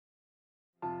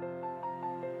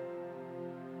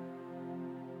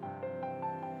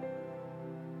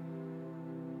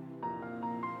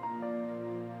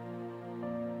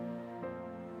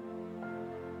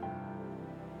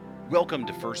Welcome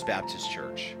to First Baptist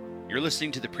Church. You're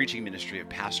listening to the preaching ministry of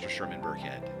Pastor Sherman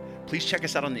Burkhead. Please check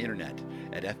us out on the internet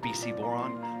at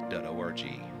fbcboron.org.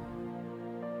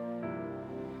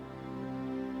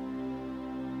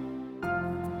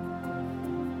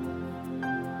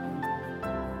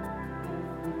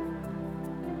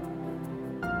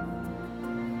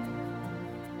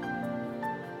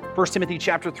 First Timothy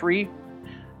chapter 3,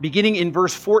 beginning in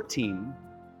verse 14.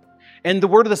 And the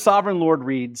word of the sovereign Lord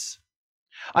reads,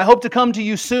 I hope to come to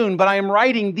you soon, but I am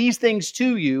writing these things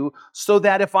to you so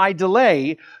that if I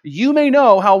delay, you may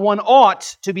know how one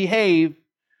ought to behave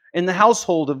in the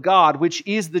household of God, which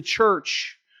is the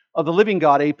church of the living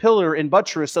God, a pillar and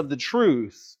buttress of the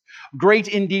truth. Great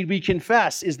indeed, we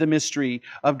confess, is the mystery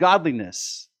of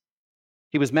godliness.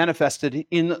 He was manifested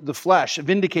in the flesh,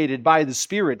 vindicated by the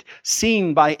Spirit,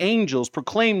 seen by angels,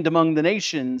 proclaimed among the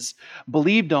nations,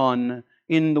 believed on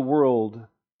in the world,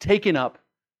 taken up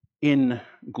in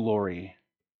glory.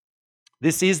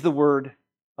 This is the word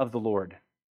of the Lord.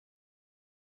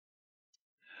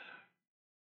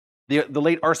 The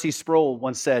late R.C. Sproul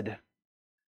once said,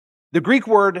 the Greek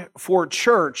word for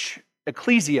church,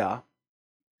 ecclesia,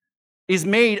 is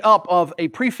made up of a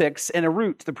prefix and a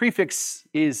root. The prefix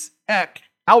is ek,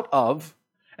 out of,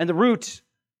 and the root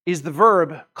is the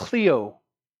verb kleo,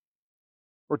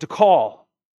 or to call.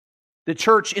 The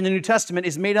church in the New Testament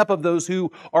is made up of those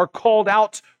who are called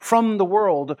out from the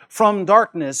world, from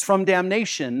darkness, from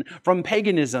damnation, from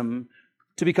paganism,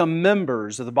 to become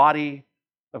members of the body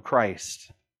of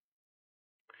Christ.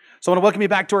 So I want to welcome you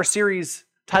back to our series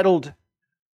titled,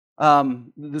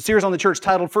 the series on the church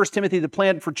titled 1 Timothy, the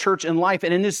Plan for Church and Life.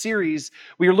 And in this series,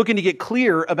 we are looking to get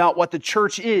clear about what the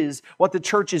church is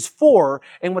for,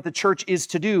 and what the church is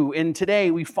to do. And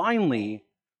today we finally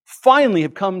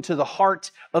have come to the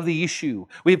heart of the issue.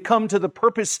 We have come to the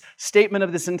purpose statement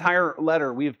of this entire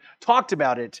letter. We have talked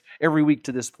about it every week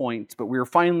to this point, but we are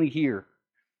finally here.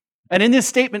 And in this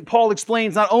statement, Paul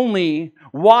explains not only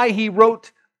why he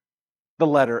wrote the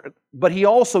letter, but he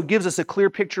also gives us a clear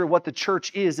picture of what the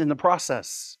church is in the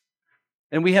process.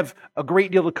 And we have a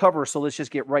great deal to cover, so let's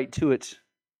just get right to it.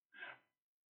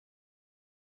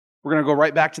 We're going to go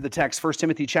right back to the text, 1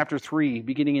 Timothy chapter 3,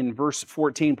 beginning in verse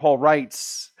 14. Paul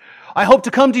writes, I hope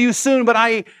to come to you soon, but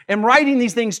I am writing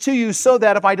these things to you so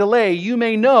that if I delay, you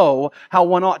may know how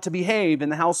one ought to behave in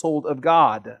the household of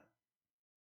God.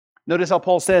 Notice how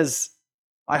Paul says,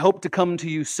 I hope to come to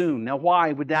you soon. Now,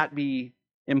 why would that be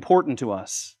important to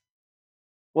us?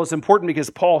 Well, it's important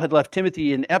because Paul had left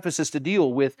Timothy in Ephesus to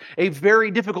deal with a very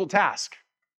difficult task.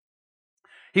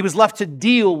 He was left to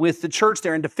deal with the church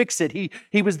there and to fix it.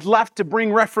 He was left to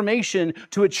bring reformation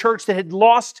to a church that had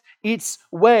lost its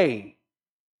way.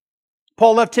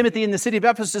 Paul left Timothy in the city of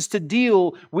Ephesus to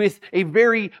deal with a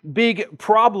very big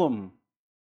problem.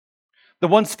 The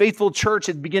once faithful church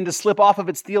had begun to slip off of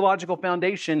its theological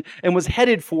foundation and was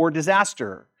headed for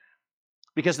disaster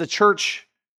because the church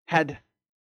had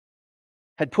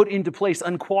put into place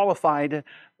unqualified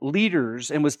leaders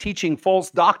and was teaching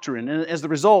false doctrine. And as a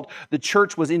result, the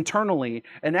church was internally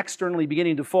and externally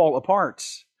beginning to fall apart.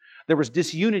 There was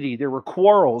disunity, there were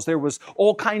quarrels, there was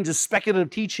all kinds of speculative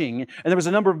teaching, and there was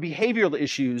a number of behavioral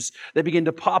issues that began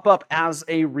to pop up as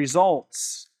a result.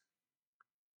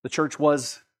 The church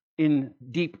was in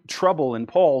deep trouble, and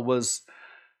Paul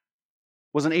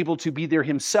wasn't able to be there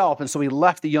himself, and so he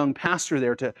left the young pastor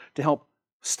there to help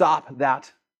stop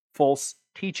that false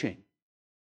teaching.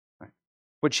 Right?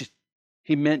 Which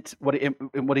he meant, what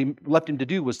he left him to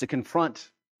do was to confront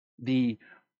the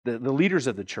leaders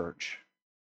of the church.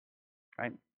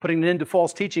 Right? Putting an end to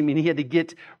false teaching means he had to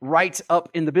get right up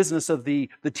in the business of the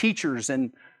teachers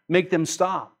and make them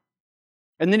stop.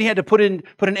 And then he had to put an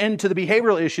end to the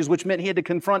behavioral issues, which meant he had to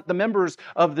confront the members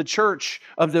of the church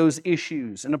of those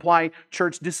issues and apply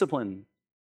church discipline.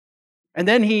 And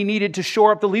then he needed to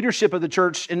shore up the leadership of the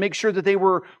church and make sure that they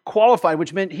were qualified,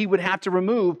 which meant he would have to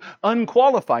remove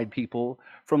unqualified people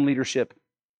from leadership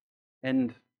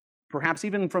and perhaps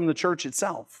even from the church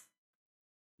itself.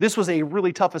 This was a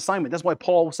really tough assignment. That's why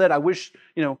Paul said, I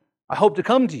hope to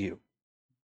come to you.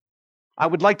 I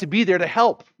would like to be there to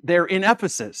help there in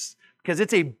Ephesus because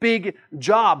it's a big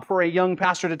job for a young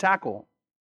pastor to tackle.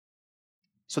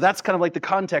 So that's kind of like the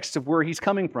context of where he's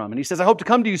coming from. And he says, I hope to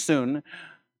come to you soon.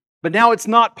 But now it's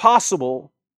not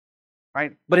possible,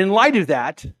 right? But in light of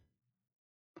that,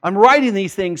 I'm writing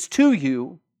these things to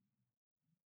you.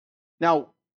 Now,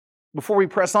 before we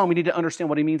press on, we need to understand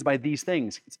what he means by these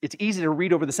things. It's easy to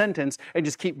read over the sentence and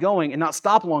just keep going and not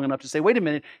stop long enough to say, wait a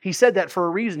minute, he said that for a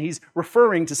reason. He's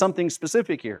referring to something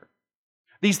specific here.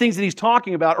 These things that he's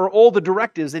talking about are all the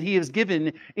directives that he has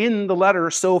given in the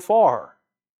letter so far.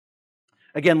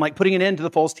 Again, like putting an end to the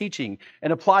false teaching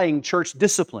and applying church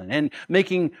discipline and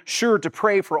making sure to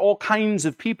pray for all kinds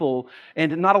of people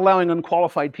and not allowing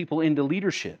unqualified people into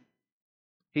leadership.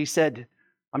 He said,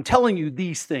 I'm telling you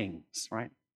these things, right?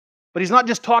 But he's not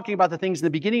just talking about the things in the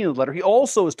beginning of the letter. He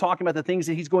also is talking about the things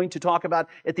that he's going to talk about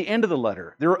at the end of the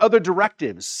letter. There are other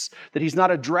directives that he's not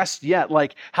addressed yet,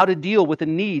 like how to deal with the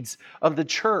needs of the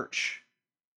church,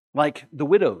 like the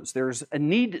widows. There's a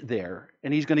need there,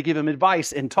 and he's going to give him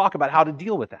advice and talk about how to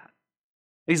deal with that.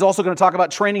 He's also going to talk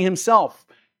about training himself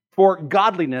for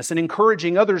godliness and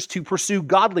encouraging others to pursue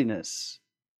godliness.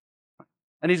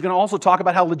 And he's going to also talk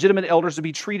about how legitimate elders to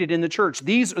be treated in the church.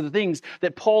 These are the things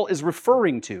that Paul is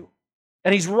referring to.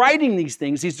 And he's writing these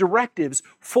things, these directives,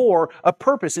 for a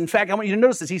purpose. In fact, I want you to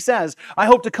notice this. He says, I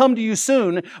hope to come to you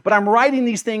soon, but I'm writing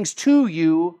these things to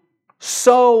you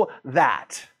so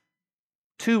that.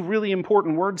 Two really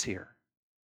important words here.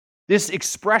 This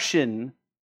expression,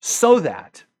 so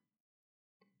that,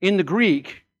 in the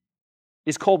Greek,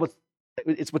 is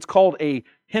what's called a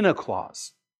hina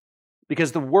clause.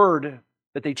 Because the word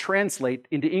that they translate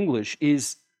into English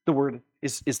is the word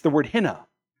hina.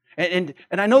 And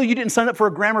I know you didn't sign up for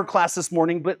a grammar class this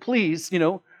morning, but please,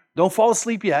 don't fall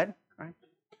asleep yet. Right?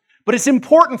 But it's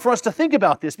important for us to think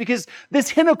about this because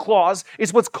this hina clause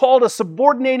is what's called a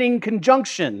subordinating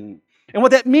conjunction. And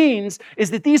what that means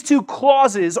is that these two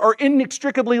clauses are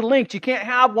inextricably linked. You can't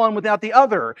have one without the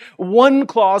other. One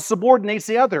clause subordinates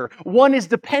the other. One is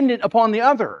dependent upon the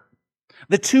other.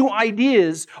 The two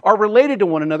ideas are related to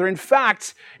one another. In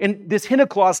fact, this hina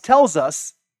clause tells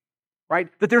us, right,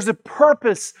 that there's a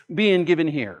purpose being given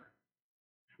here.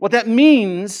 What that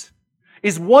means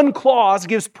is one clause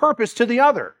gives purpose to the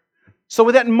other. So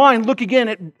with that in mind, look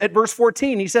again at verse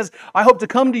 14. He says, I hope to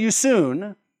come to you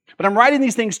soon, but I'm writing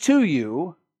these things to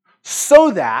you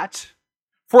so that,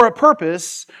 for a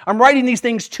purpose, I'm writing these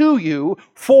things to you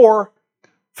for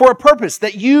a purpose,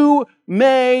 that you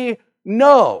may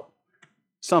know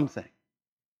something.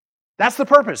 That's the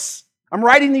purpose. I'm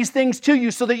writing these things to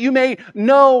you so that you may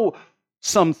know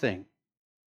something.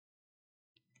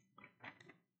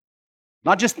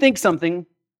 Not just think something,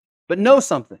 but know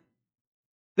something.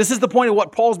 This is the point of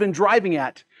what Paul's been driving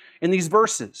at in these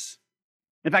verses.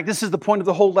 In fact, this is the point of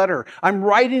the whole letter. I'm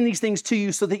writing these things to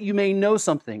you so that you may know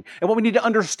something. And what we need to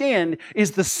understand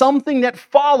is the something that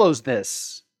follows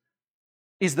this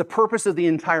is the purpose of the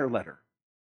entire letter.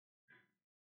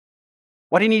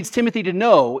 What he needs Timothy to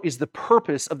know is the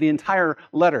purpose of the entire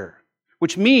letter,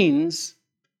 which means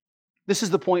this is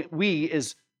the point we,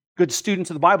 as good students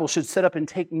of the Bible, should set up and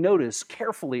take notice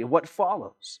carefully of what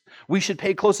follows. We should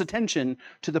pay close attention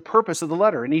to the purpose of the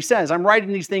letter. And he says, I'm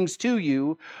writing these things to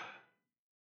you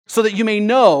so that you may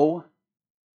know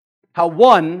how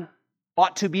one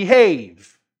ought to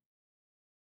behave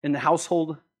in the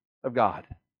household of God.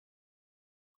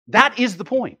 That is the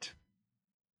point.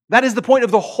 That is the point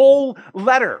of the whole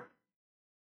letter.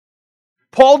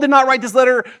 Paul did not write this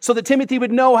letter so that Timothy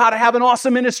would know how to have an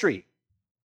awesome ministry.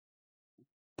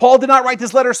 Paul did not write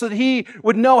this letter so that he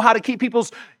would know how to keep people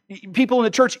in the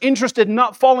church interested and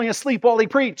not falling asleep while he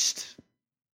preached.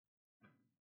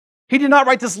 He did not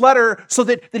write this letter so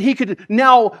that he could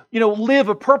now, live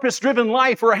a purpose-driven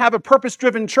life or have a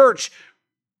purpose-driven church.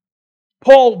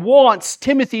 Paul wants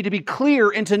Timothy to be clear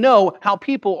and to know how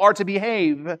people are to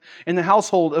behave in the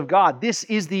household of God. This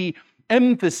is the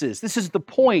emphasis. This is the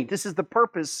point. This is the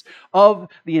purpose of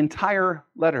the entire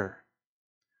letter.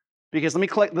 Because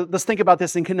let's think about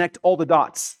this and connect all the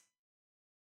dots.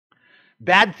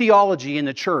 Bad theology in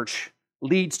the church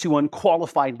leads to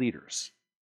unqualified leaders.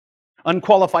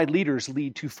 Unqualified leaders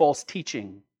lead to false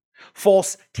teaching.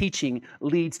 False teaching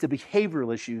leads to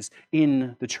behavioral issues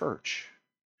in the church.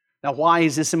 Now, why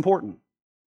is this important?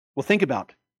 Well, think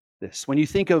about this. When you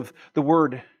think of the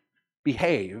word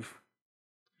behave,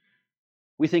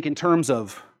 we think in terms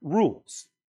of rules.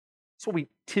 That's what we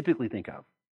typically think of.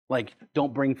 Like,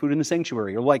 don't bring food in the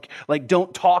sanctuary, or like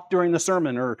don't talk during the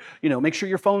sermon, or, make sure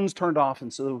your phone's turned off,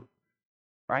 and so,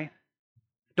 right?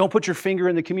 Don't put your finger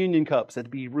in the communion cups.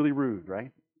 That'd be really rude,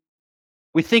 right?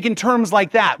 We think in terms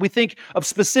like that. We think of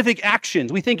specific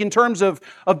actions. We think in terms of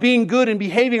being good and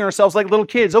behaving ourselves like little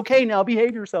kids. Okay, now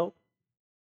behave yourself.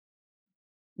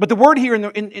 But the word here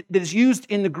that is used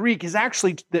in the Greek is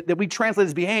actually, that we translate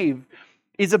as behave,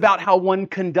 is about how one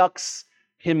conducts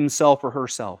himself or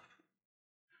herself.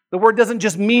 The word doesn't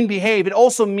just mean behave, it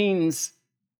also means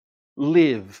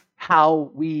live,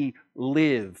 how we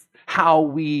live, how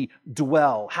we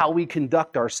dwell, how we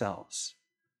conduct ourselves.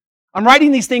 I'm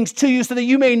writing these things to you so that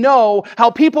you may know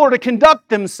how people are to conduct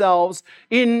themselves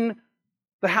in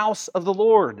the house of the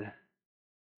Lord.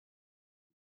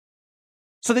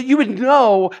 so that you would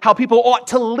know how people ought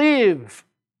to live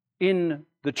in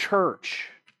the church.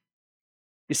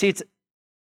 You see, it's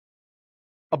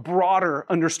a broader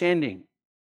understanding.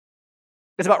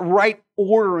 It's about right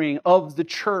ordering of the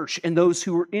church and those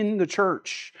who are in the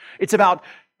church. It's about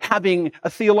having a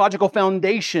theological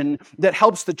foundation that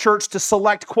helps the church to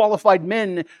select qualified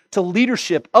men to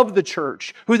leadership of the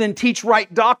church, who then teach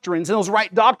right doctrines, and those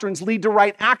right doctrines lead to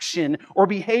right action or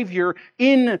behavior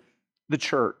in the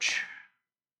church.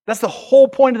 That's the whole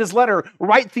point of this letter.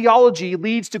 Right theology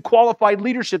leads to qualified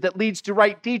leadership that leads to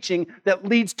right teaching, that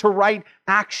leads to right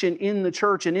action in the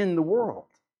church and in the world.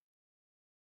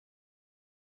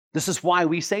 This is why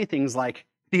we say things like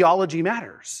theology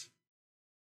matters.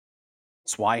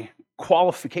 It's why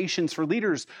qualifications for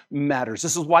leaders matters.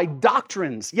 This is why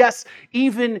doctrines, yes,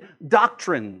 even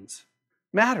doctrines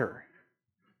matter.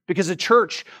 Because the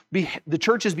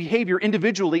church's behavior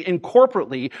individually and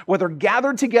corporately, whether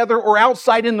gathered together or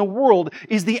outside in the world,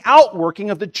 is the outworking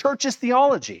of the church's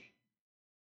theology,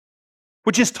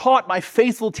 which is taught by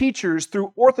faithful teachers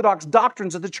through orthodox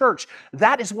doctrines of the church.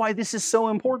 That is why this is so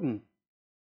important.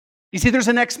 You see, there's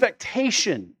an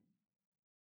expectation.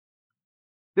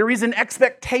 There is an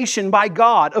expectation by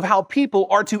God of how people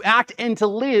are to act and to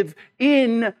live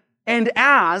in and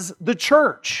as the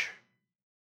church.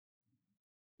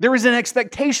 There is an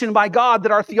expectation by God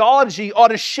that our theology ought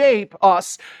to shape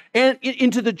us and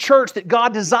into the church that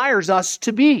God desires us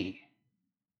to be.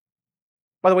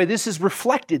 By the way, this is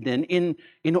reflected then in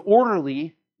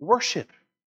orderly worship.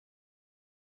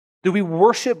 Do we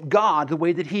worship God the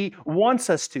way that He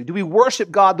wants us to? Do we worship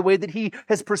God the way that He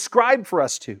has prescribed for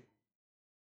us to?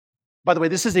 By the way,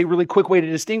 this is a really quick way to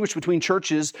distinguish between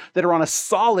churches that are on a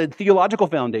solid theological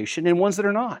foundation and ones that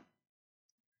are not.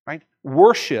 Right? A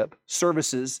worship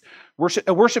service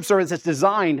that's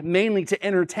designed mainly to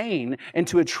entertain and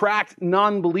to attract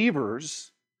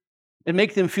non-believers and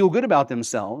make them feel good about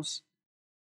themselves,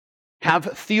 have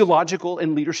theological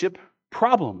and leadership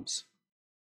problems.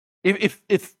 If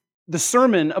the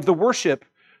sermon of the worship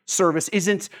service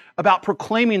isn't about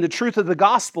proclaiming the truth of the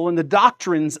gospel and the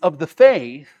doctrines of the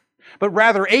faith, but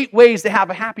rather 8 ways to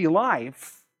have a happy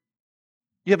life,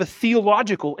 you have a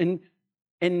theological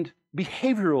and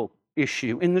behavioral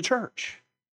issue in the church.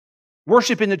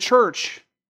 Worship in the church,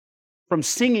 from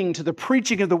singing to the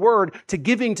preaching of the word to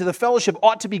giving to the fellowship,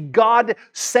 ought to be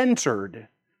God-centered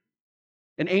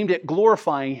and aimed at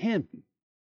glorifying Him.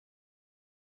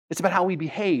 It's about how we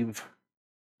behave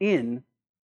in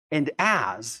and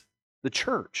as the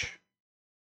church.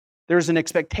 There's an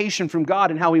expectation from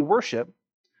God in how we worship,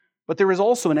 but there is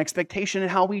also an expectation in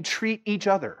how we treat each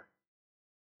other.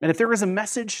 And if there is a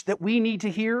message that we need to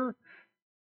hear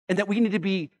and that we need to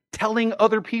be telling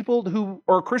other people who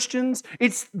are Christians,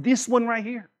 it's this one right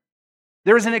here.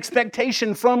 There is an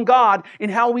expectation from God in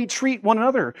how we treat one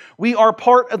another. We are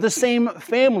part of the same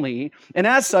family, and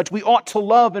as such, we ought to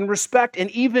love and respect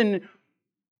and even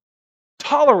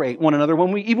tolerate one another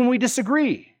when we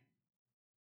disagree.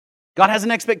 God has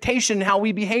an expectation in how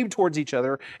we behave towards each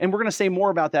other, and we're going to say more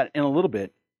about that in a little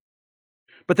bit.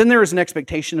 But then there is an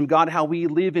expectation of God how we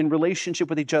live in relationship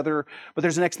with each other, but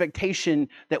there's an expectation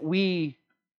that we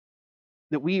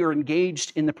are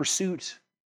engaged in the pursuit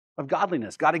of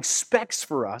godliness. God expects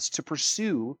for us to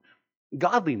pursue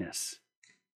godliness.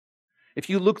 If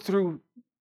you look through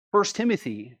 1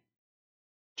 Timothy,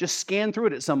 just scan through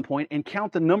it at some point and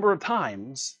count the number of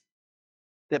times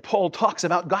that Paul talks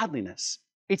about godliness.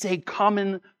 It's a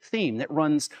common theme that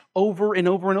runs over and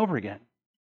over and over again.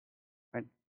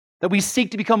 That we seek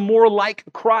to become more like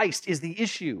Christ is the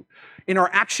issue in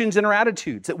our actions and our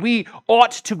attitudes. That we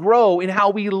ought to grow in how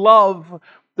we love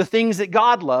the things that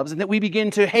God loves and that we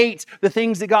begin to hate the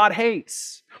things that God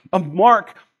hates. A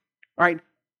mark,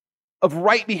 of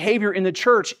right behavior in the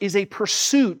church is a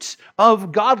pursuit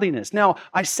of godliness. Now,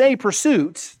 I say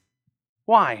pursuit.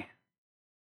 Why?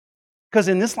 Because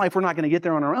in this life, we're not going to get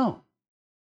there on our own.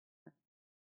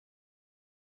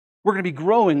 We're going to be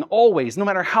growing always. No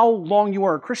matter how long you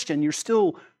are a Christian, you're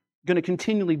still going to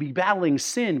continually be battling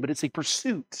sin, but it's a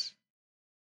pursuit.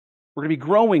 We're going to be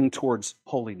growing towards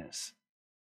holiness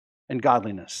and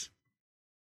godliness.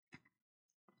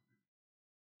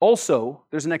 Also,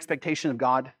 there's an expectation of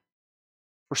God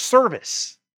for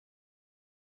service.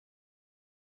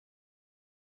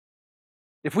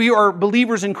 If we are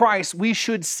believers in Christ, we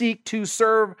should seek to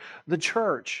serve the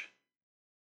church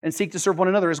and seek to serve one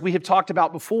another, as we have talked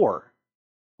about before.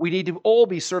 We need to all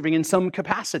be serving in some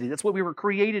capacity. That's what we were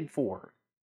created for.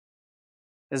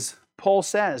 As Paul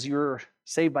says, you're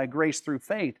saved by grace through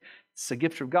faith. It's a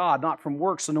gift of God, not from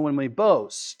works, so no one may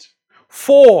boast.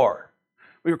 4,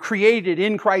 we were created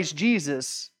in Christ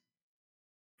Jesus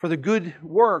for the good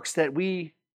works that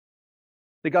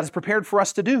God has prepared for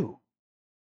us to do.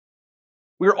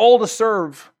 We are all to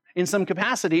serve in some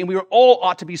capacity, and we all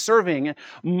ought to be serving,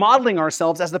 modeling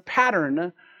ourselves as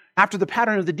after the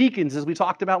pattern of the deacons, as we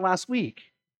talked about last week.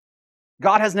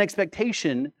 God has an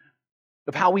expectation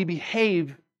of how we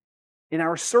behave in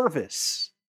our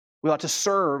service. We ought to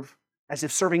serve as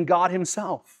if serving God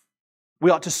Himself.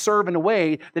 We ought to serve in a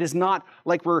way that is not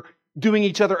like we're doing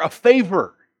each other a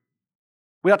favor.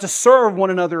 We ought to serve one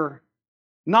another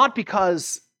not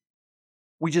because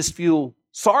we just feel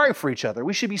sorry for each other.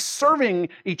 We should be serving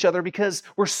each other because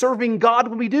we're serving God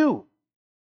when we do.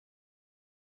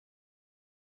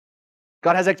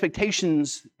 God has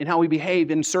expectations in how we behave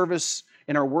in service,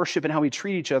 in our worship, and how we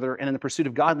treat each other, and in the pursuit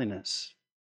of godliness.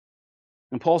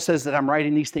 And Paul says that I'm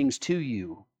writing these things to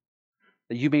you,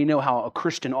 that you may know how a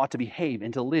Christian ought to behave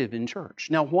and to live in church.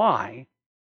 Now, why?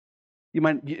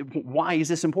 Why is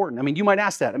this important? I mean, you might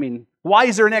ask that. I mean, why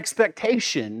is there an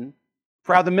expectation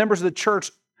for how the members of the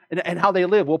church and how they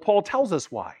live? Well, Paul tells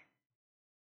us why.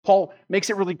 Paul makes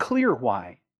it really clear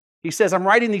why. He says, I'm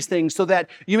writing these things so that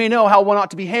you may know how one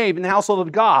ought to behave in the household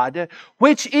of God,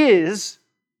 which is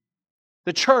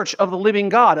the church of the living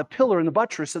God, a pillar and the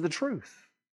buttress of the truth.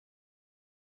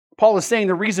 Paul is saying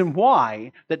the reason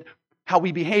why that how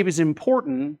we behave is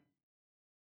important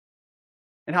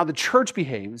and how the church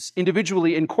behaves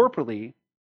individually and corporately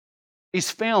is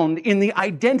found in the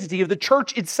identity of the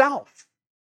church itself.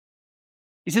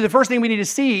 You see, the first thing we need to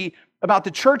see about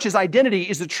the church's identity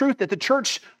is the truth that the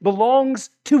church belongs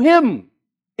to Him.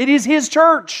 It is His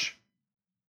church.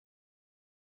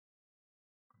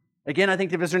 Again, I think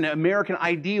there's an American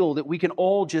ideal that we can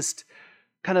all just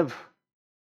kind of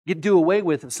do away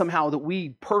with somehow, that we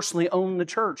personally own the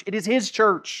church. It is His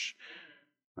church.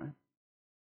 Right?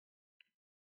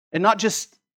 And not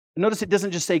just, notice it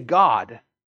doesn't just say God.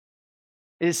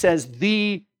 It says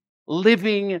the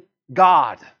living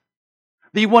God.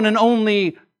 The one and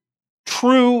only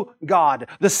true God,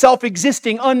 the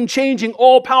self-existing, unchanging,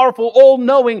 all-powerful,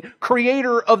 all-knowing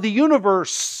creator of the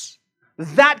universe.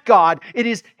 That God, it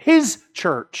is His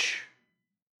church.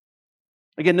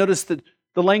 Again, notice the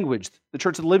language, the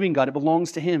church of the living God, it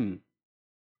belongs to Him.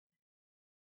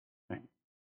 Right?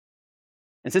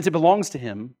 And since it belongs to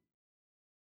Him,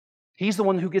 He's the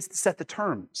one who gets to set the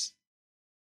terms.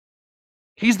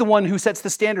 He's the one who sets the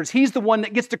standards. He's the one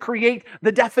that gets to create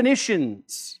the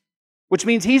definitions, which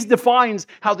means He defines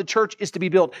how the church is to be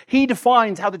built. He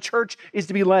defines how the church is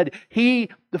to be led. He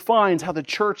defines how the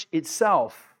church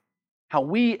itself, how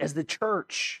we as the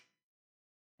church,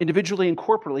 individually and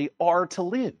corporately, are to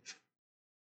live.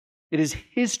 It is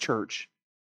His church.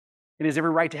 It has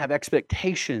every right to have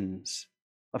expectations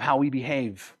of how we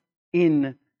behave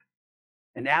in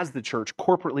and as the church,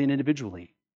 corporately and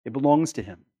individually. It belongs to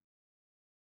Him.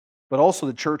 But also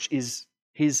the church is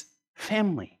His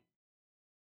family.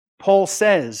 Paul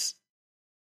says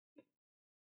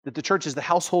that the church is the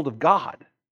household of God.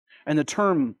 And the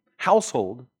term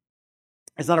household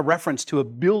is not a reference to a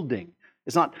building.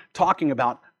 It's not talking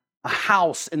about a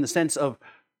house in the sense of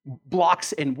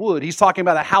blocks and wood. He's talking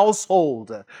about a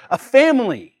household, a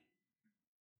family.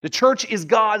 The church is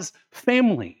God's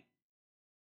family.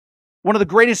 One of the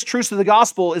greatest truths of the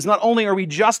gospel is not only are we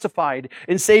justified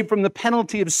and saved from the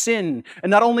penalty of sin, and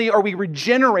not only are we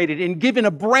regenerated and given a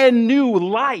brand new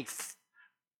life,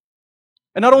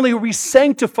 and not only are we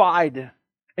sanctified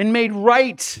and made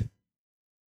right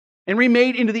and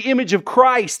remade into the image of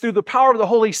Christ through the power of the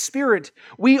Holy Spirit,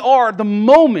 we are, the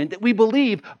moment that we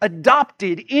believe,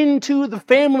 adopted into the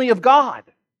family of God.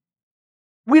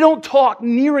 We don't talk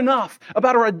near enough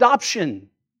about our adoption.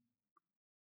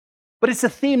 But it's a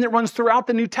theme that runs throughout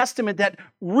the New Testament that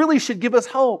really should give us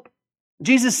hope.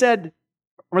 Jesus said,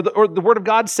 or the Word of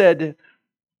God said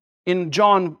in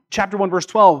John chapter 1, verse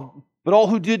 12, but all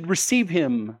who did receive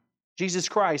Him, Jesus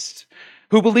Christ,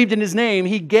 who believed in His name,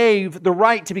 He gave the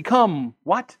right to become,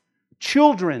 what?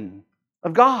 Children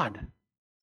of God.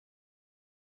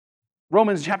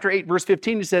 Romans chapter 8, verse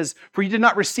 15, it says, for you did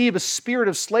not receive a spirit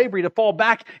of slavery to fall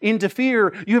back into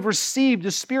fear. You have received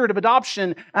the spirit of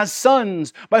adoption as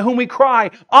sons, by whom we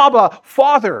cry, Abba,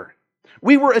 Father.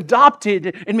 We were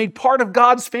adopted and made part of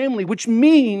God's family, which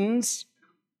means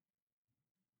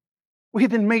we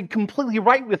have been made completely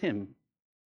right with Him.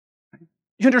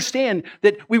 You understand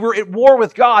that we were at war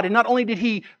with God, and not only did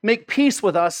He make peace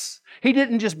with us, He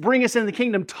didn't just bring us into the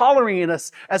kingdom tolerating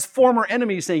us as former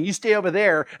enemies, saying, you stay over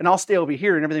there and I'll stay over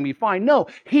here and everything will be fine. No,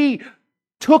 He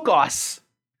took us,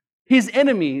 His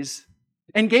enemies,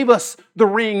 and gave us the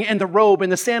ring and the robe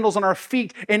and the sandals on our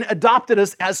feet and adopted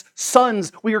us as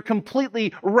sons. We are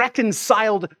completely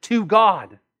reconciled to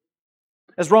God.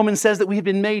 As Romans says that we have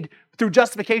been made, through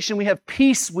justification, we have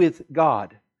peace with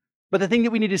God. But the thing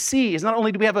that we need to see is not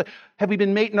only have we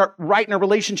been made right in our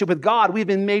relationship with God, we've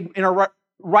been made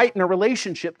right in our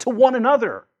relationship to one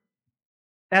another.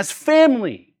 As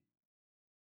family,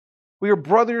 we are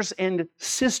brothers and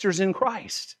sisters in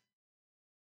Christ.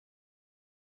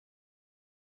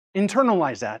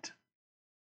 Internalize that.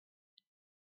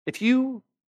 If you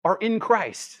are in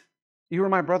Christ, you are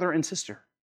my brother and sister.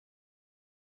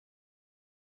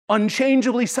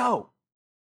 Unchangeably so.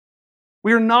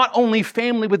 We are not only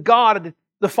family with God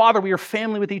the Father, we are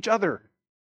family with each other.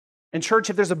 And church,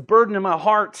 if there's a burden in my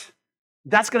heart,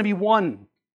 that's going to be one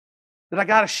that I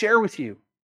got to share with you.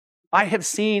 I have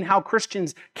seen how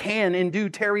Christians can and do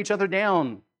tear each other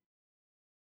down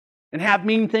and have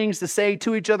mean things to say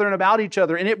to each other and about each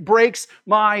other, and it breaks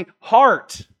my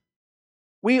heart.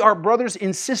 We are brothers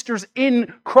and sisters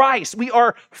in Christ. We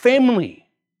are family.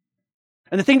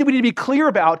 And the thing that we need to be clear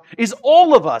about is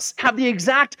all of us have the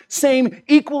exact same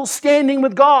equal standing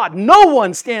with God. No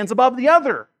one stands above the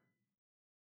other.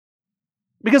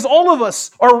 Because all of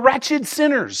us are wretched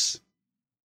sinners.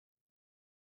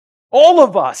 All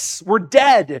of us were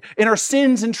dead in our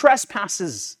sins and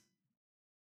trespasses,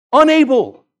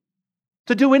 unable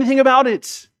to do anything about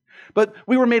it. But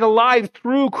we were made alive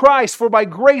through Christ, for by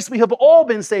grace we have all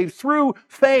been saved through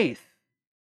faith.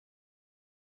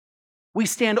 We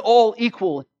stand all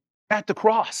equal at the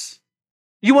cross.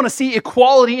 You want to see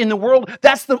equality in the world?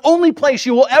 That's the only place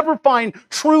you will ever find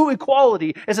true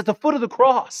equality, is at the foot of the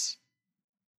cross.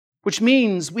 Which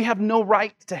means we have no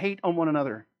right to hate on one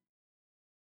another.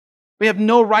 We have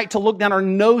no right to look down our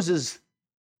noses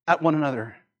at one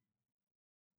another.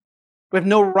 We have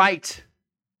no right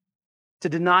to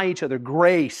deny each other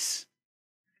grace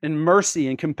and mercy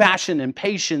and compassion and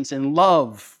patience and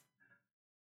love.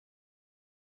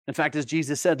 In fact, as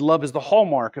Jesus said, love is the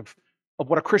hallmark of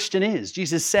what a Christian is.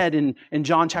 Jesus said in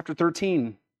John chapter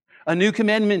 13, "A new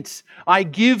commandment I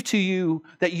give to you,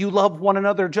 that you love one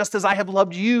another just as I have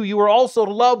loved you. You are also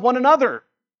to love one another."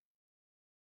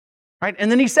 Right?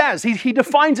 And then he says, he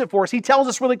defines it for us. He tells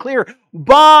us really clear,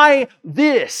 by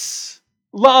this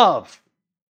love,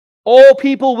 all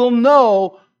people will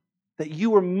know that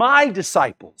you are my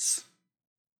disciples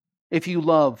if you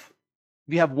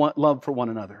have love for one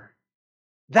another.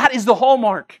 That is the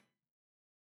hallmark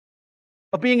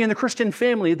of being in the Christian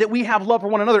family, that we have love for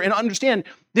one another. And understand,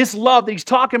 this love that he's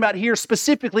talking about here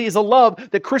specifically is a love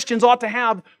that Christians ought to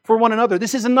have for one another.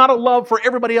 This is not a love for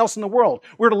everybody else in the world.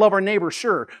 We're to love our neighbor,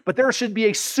 sure, but there should be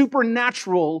a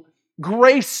supernatural,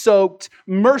 grace-soaked,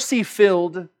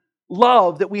 mercy-filled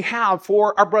love that we have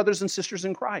for our brothers and sisters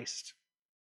in Christ.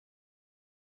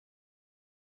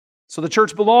 So the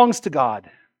church belongs to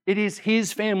God. It is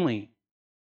His family.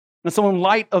 And so in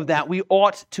light of that, we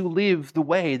ought to live the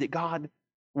way that God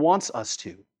wants us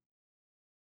to.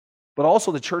 But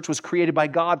also the church was created by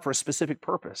God for a specific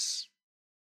purpose.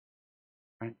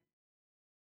 Right?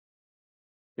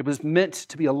 It was meant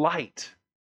to be a light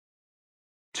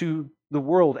to the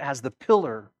world as the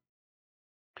pillar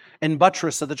and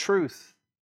buttress of the truth.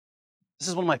 This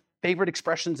is one of my favorite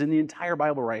expressions in the entire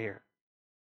Bible right here.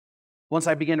 Once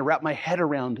I began to wrap my head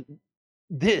around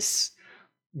this,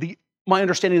 my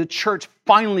understanding of the church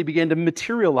finally began to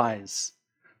materialize.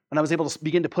 And I was able to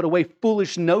begin to put away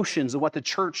foolish notions of what the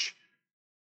church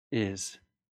is.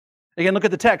 Again, look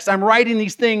at the text. I'm writing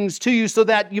these things to you so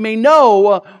that you may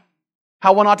know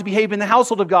how one ought to behave in the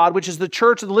household of God, which is the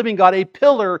church of the living God, a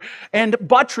pillar and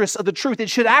buttress of the truth. It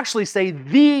should actually say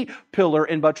the pillar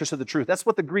and buttress of the truth. That's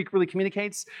what the Greek really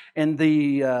communicates. And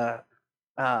the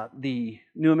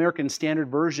New American Standard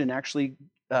Version actually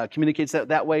communicates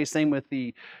that way. Same with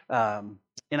the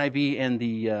NIV and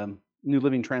the New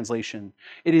Living Translation.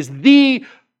 It is the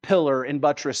pillar and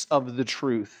buttress of the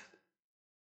truth.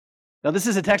 Now, this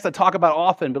is a text I talk about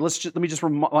often, but let me just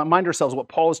remind ourselves what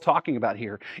Paul is talking about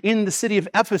here. In the city of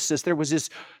Ephesus, there was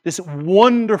this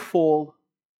wonderful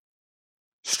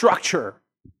structure.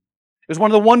 It was one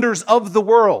of the wonders of the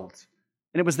world,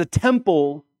 and it was the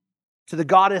temple to the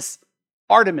goddess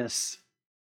Artemis,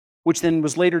 which then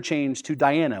was later changed to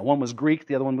Diana. One was Greek,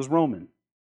 the other one was Roman.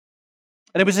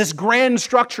 And it was this grand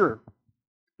structure.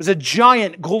 It was a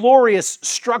giant, glorious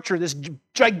structure, this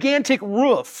gigantic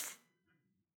roof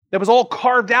that was all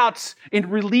carved out in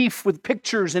relief with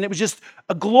pictures, and it was just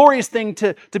a glorious thing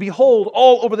to behold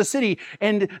all over the city.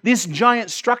 And this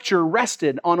giant structure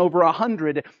rested on over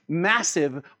 100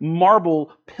 massive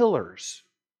marble pillars.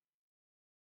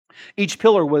 Each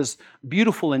pillar was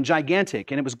beautiful and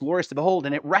gigantic, and it was glorious to behold,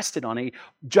 and it rested on a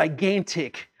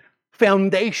gigantic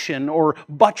foundation or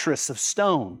buttress of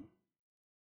stone.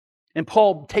 And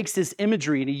Paul takes this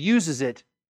imagery and he uses it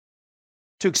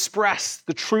to express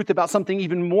the truth about something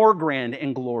even more grand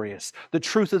and glorious, the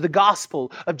truth of the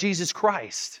gospel of Jesus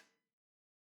Christ.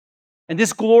 And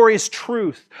this glorious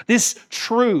truth, this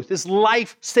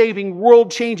life-saving,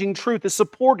 world-changing truth is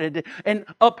supported and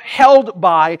upheld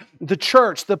by the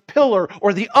church, the pillar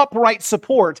or the upright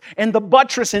support and the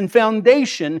buttress and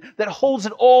foundation that holds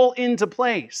it all into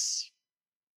place.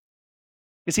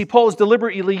 You see, Paul is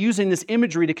deliberately using this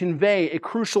imagery to convey a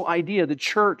crucial idea. The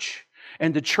church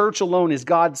and the church alone is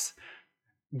God's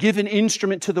given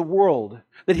instrument to the world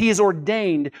that He has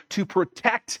ordained to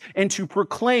protect and to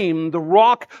proclaim the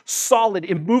rock-solid,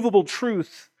 immovable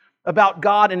truth about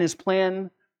God and His plan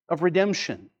of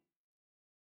redemption.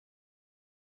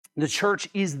 The church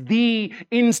is the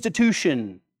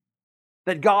institution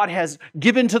that God has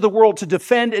given to the world to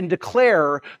defend and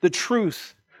declare the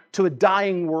truth to a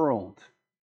dying world.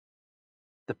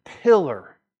 The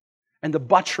pillar and the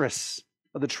buttress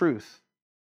of the truth.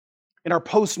 In our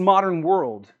postmodern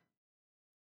world,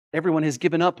 everyone has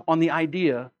given up on the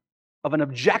idea of an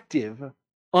objective,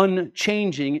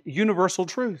 unchanging, universal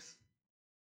truth.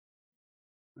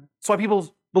 That's why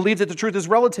people believe that the truth is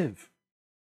relative.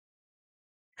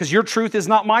 Because your truth is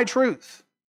not my truth.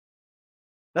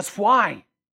 That's why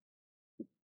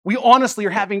we honestly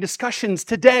are having discussions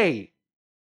today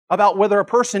about whether a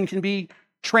person can be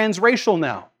transracial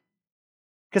now.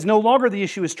 Because no longer the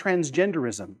issue is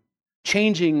transgenderism,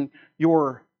 changing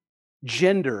your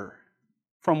gender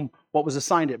from what was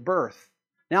assigned at birth.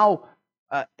 Now,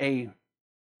 a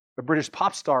British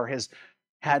pop star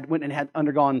went and had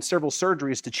undergone several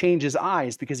surgeries to change his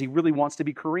eyes because he really wants to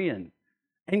be Korean.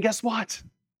 And guess what?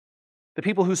 The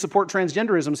people who support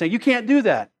transgenderism say, you can't do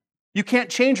that. You can't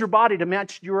change your body to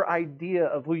match your idea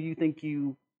of who you think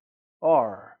you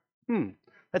are.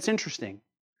 That's interesting.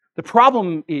 The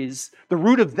problem is, the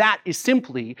root of that is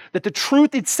simply that the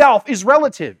truth itself is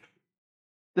relative.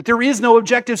 That there is no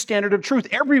objective standard of truth.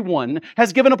 Everyone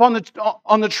has given up on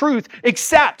the truth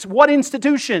except what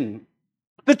institution?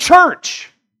 The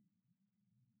church.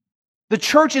 The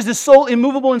church is the sole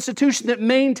immovable institution that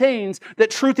maintains that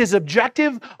truth is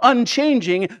objective,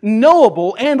 unchanging,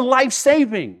 knowable, and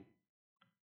life-saving.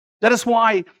 That is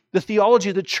why the theology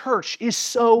of the church is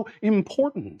so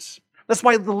important. That's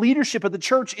why the leadership of the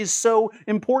church is so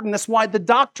important. That's why the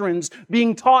doctrines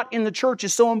being taught in the church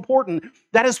is so important.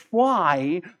 That is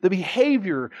why the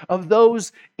behavior of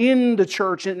those in the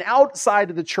church and outside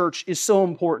of the church is so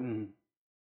important.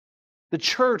 The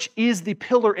church is the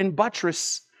pillar and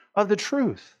buttress of the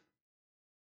truth,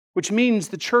 which means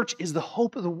the church is the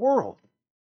hope of the world.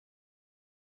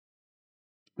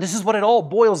 This is what it all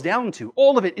boils down to.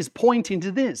 All of it is pointing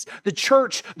to this. The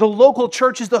church, the local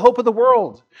church, is the hope of the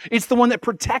world. It's the one that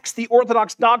protects the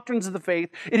orthodox doctrines of the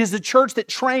faith. It is the church that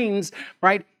trains,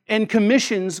 right, and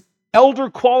commissions elder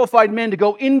qualified men to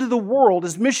go into the world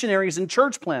as missionaries and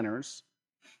church planners.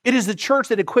 It is the church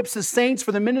that equips the saints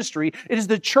for the ministry. It is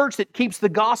the church that keeps the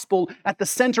gospel at the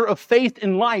center of faith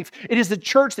and life. It is the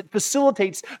church that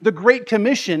facilitates the Great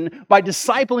Commission by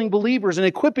discipling believers and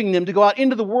equipping them to go out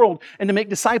into the world and to make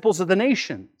disciples of the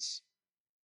nations.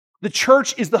 The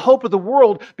church is the hope of the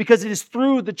world because it is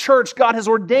through the church God has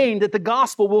ordained that the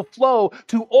gospel will flow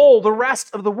to all the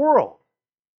rest of the world.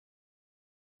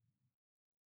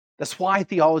 That's why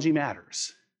theology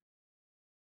matters,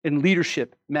 and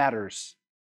leadership matters.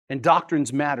 And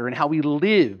doctrines matter, and how we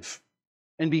live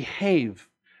and behave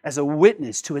as a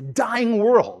witness to a dying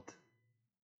world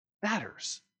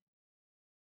matters.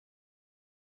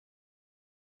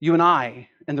 You and I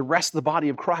and the rest of the body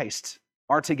of Christ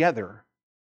are together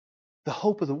the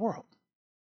hope of the world.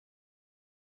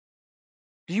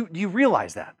 Do you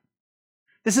realize that?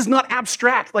 This is not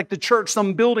abstract like the church,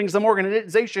 some building, some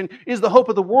organization is the hope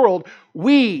of the world.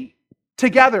 We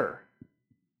together,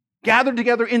 gathered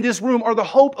together in this room, are the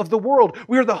hope of the world.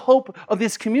 We are the hope of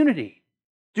this community.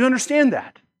 Do you understand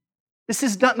that? This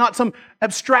is not some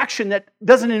abstraction that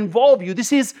doesn't involve you.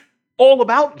 This is all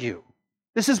about you.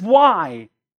 This is why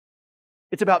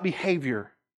it's about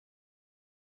behavior.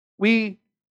 We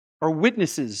are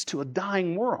witnesses to a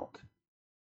dying world.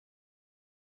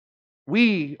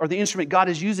 We are the instrument God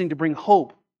is using to bring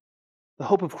hope, the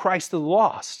hope of Christ to the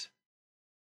lost.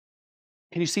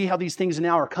 Can you see how these things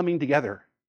now are coming together?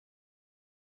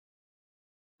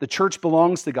 The church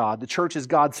belongs to God. The church is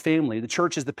God's family. The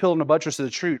church is the pillar and the buttress of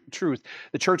the truth.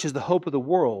 The church is the hope of the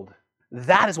world.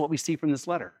 That is what we see from this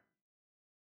letter.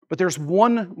 But there's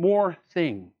one more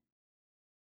thing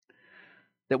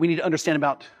that we need to understand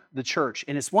about the church.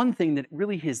 And it's one thing that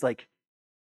really has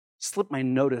slipped my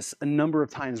notice a number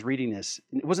of times reading this.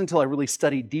 It wasn't until I really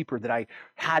studied deeper that I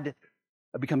had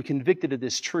I've become convicted of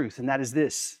this truth, and that is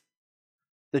this.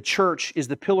 The church is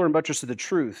the pillar and buttress of the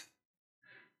truth,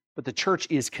 but the church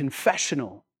is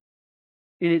confessional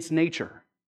in its nature.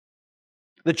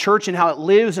 The church and how it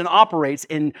lives and operates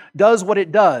and does what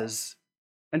it does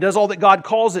and does all that God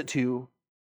calls it to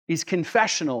is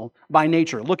confessional by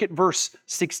nature. Look at verse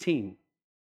 16.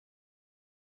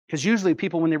 Because usually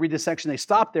people, when they read this section, they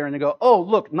stop there and they go, oh,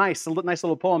 look, nice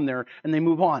little poem there, and they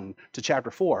move on to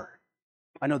chapter 4.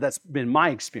 I know that's been my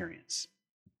experience.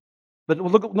 But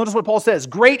notice what Paul says.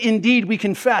 Great indeed, we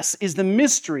confess, is the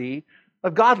mystery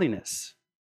of godliness.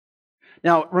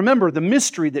 Now, remember, the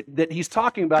mystery that he's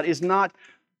talking about is not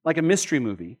like a mystery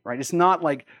movie, right? It's not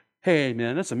like, hey,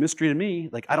 man, that's a mystery to me.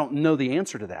 Like, I don't know the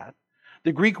answer to that.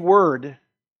 The Greek word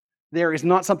there is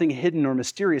not something hidden or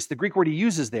mysterious. The Greek word he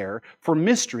uses there for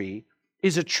mystery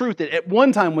is a truth that at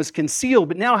one time was concealed,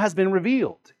 but now has been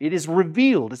revealed. It is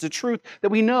revealed. It's a truth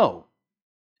that we know.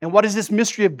 And what is this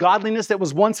mystery of godliness that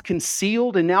was once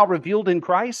concealed and now revealed in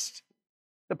Christ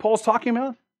that Paul's talking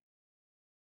about?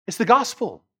 It's the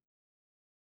gospel.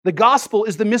 The gospel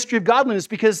is the mystery of godliness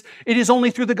because it is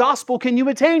only through the gospel can you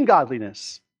attain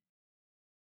godliness.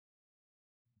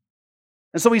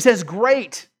 And so he says,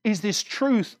 great is this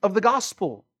truth of the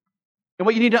gospel. And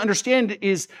what you need to understand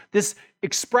is this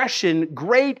expression,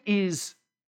 great is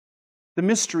the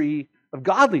mystery of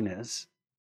godliness,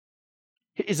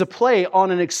 is a play on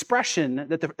an expression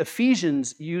that the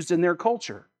Ephesians used in their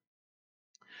culture.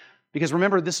 Because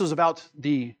remember, this was about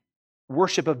the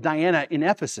worship of Diana in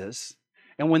Ephesus.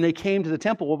 And when they came to the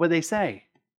temple, what would they say?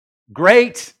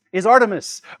 Great is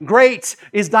Artemis. Great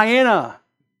is Diana.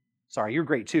 Sorry, you're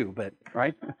great too, but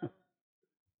right?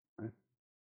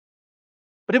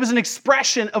 But it was an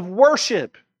expression of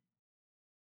worship.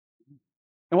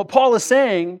 And what Paul is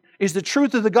saying is the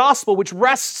truth of the gospel, which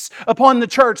rests upon the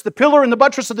church, the pillar and the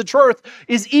buttress of the church,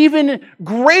 is even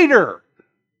greater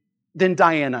than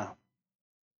Diana.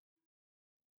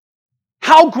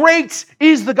 How great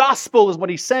is the gospel, is what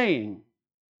he's saying.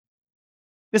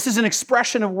 This is an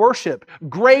expression of worship.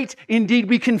 Great indeed,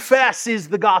 we confess, is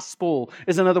the gospel,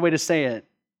 is another way to say it.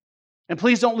 And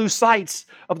please don't lose sight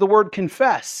of the word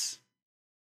confess,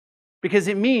 because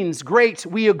it means great,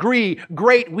 we agree.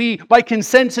 Great, we by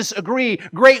consensus agree.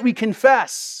 Great, we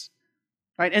confess.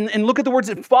 Right? And look at the words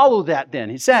that follow that then.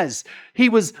 He says, he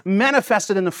was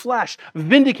manifested in the flesh,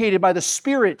 vindicated by the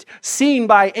Spirit, seen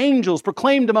by angels,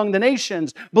 proclaimed among the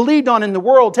nations, believed on in the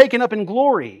world, taken up in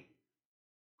glory.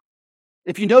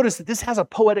 If you notice that this has a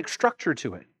poetic structure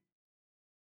to it.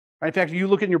 Right? In fact, if you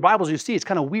look in your Bibles, you see it's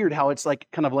kind of weird how it's like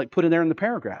kind of like put in there in the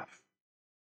paragraph.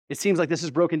 It seems like this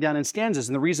is broken down in stanzas,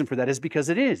 and the reason for that is because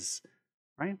it is.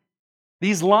 Right?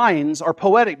 These lines are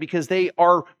poetic because they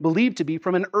are believed to be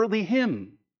from an early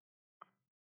hymn,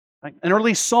 right? An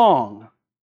early song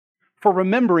for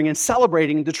remembering and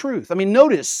celebrating the truth. I mean,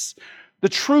 notice the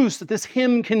truths that this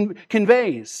hymn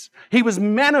conveys. He was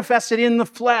manifested in the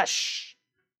flesh.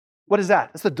 What is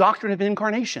that? That's the doctrine of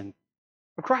incarnation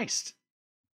of Christ.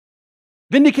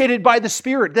 Vindicated by the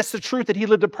Spirit. That's the truth that he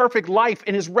lived a perfect life,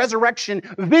 and his resurrection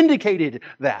vindicated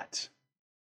that.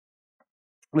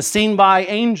 Was seen by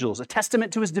angels, a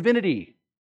testament to his divinity.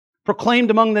 Proclaimed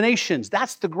among the nations.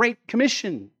 That's the Great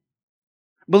Commission.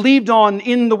 Believed on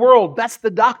in the world. That's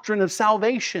the doctrine of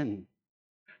salvation.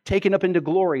 Taken up into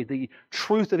glory, the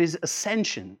truth of his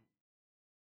ascension.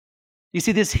 You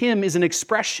see, this hymn is an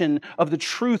expression of the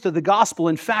truth of the gospel.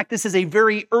 In fact, this is a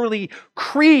very early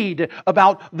creed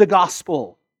about the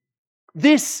gospel.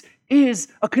 This is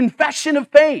a confession of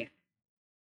faith.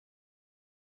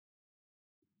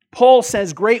 Paul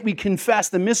says, great, we confess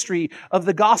the mystery of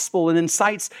the gospel, and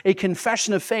incites a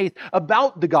confession of faith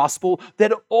about the gospel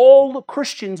that all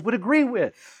Christians would agree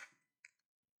with.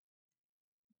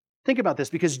 Think about this,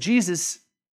 because Jesus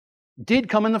did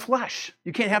come in the flesh.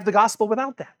 You can't have the gospel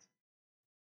without that.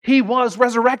 He was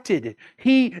resurrected.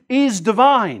 He is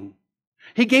divine.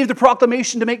 He gave the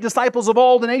proclamation to make disciples of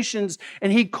all the nations,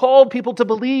 and he called people to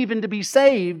believe and to be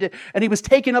saved, and he was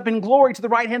taken up in glory to the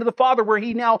right hand of the Father, where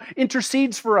he now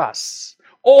intercedes for us.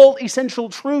 All essential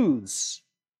truths.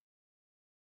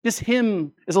 This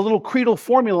hymn is a little creedal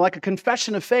formula, like a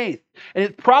confession of faith, and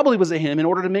it probably was a hymn in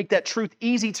order to make that truth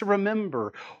easy to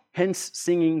remember, hence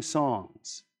singing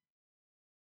songs.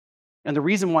 And the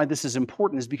reason why this is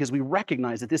important is because we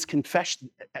recognize that this confession,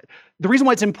 the reason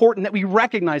why it's important that we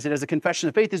recognize it as a confession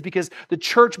of faith is because the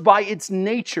church by its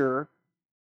nature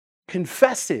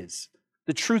confesses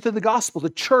the truth of the gospel.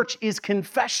 The church is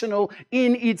confessional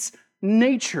in its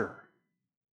nature.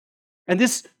 And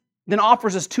this then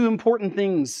offers us two important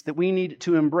things that we need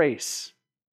to embrace.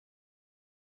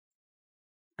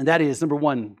 And that is, number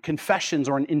one, confessions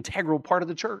are an integral part of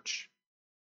the church.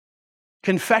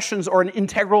 Confessions are an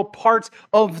integral part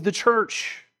of the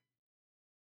church.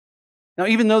 Now,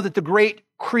 even though that the great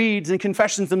creeds and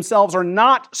confessions themselves are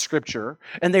not Scripture,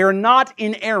 and they are not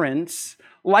inerrant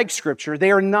like Scripture,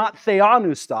 they are not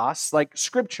theopneustos like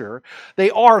Scripture, they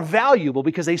are valuable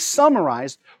because they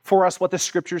summarize for us what the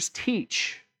Scriptures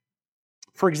teach.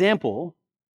 For example,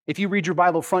 if you read your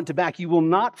Bible front to back, you will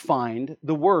not find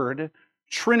the word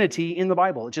Trinity in the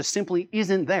Bible. It just simply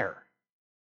isn't there.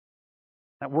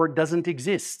 That word doesn't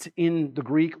exist in the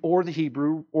Greek or the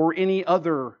Hebrew or any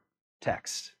other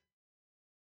text.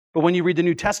 But when you read the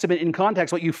New Testament in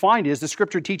context, what you find is the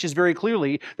Scripture teaches very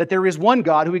clearly that there is one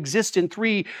God who exists in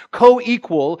three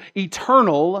co-equal,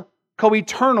 eternal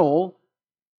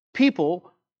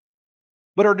people,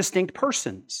 but are distinct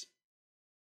persons.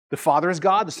 The Father is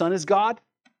God, the Son is God,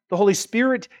 the Holy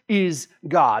Spirit is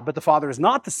God, but the Father is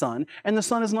not the Son, and the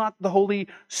Son is not the Holy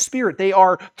Spirit. They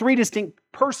are three distinct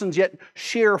persons, yet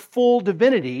share full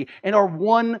divinity and are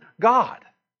one God.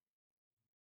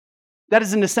 That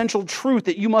is an essential truth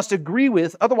that you must agree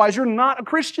with, otherwise you're not a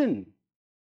Christian.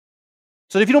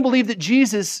 So if you don't believe that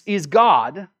Jesus is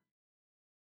God,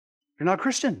 you're not a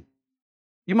Christian.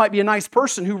 You might be a nice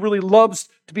person who really loves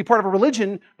to be part of a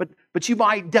religion, but you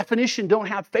by definition don't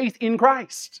have faith in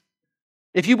Christ.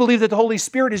 If you believe that the Holy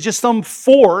Spirit is just some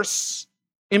force,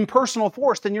 impersonal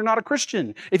force, then you're not a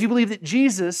Christian. If you believe that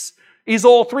Jesus is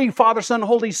all three, Father, Son,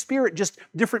 Holy Spirit, just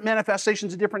different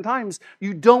manifestations at different times,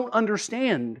 you don't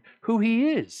understand who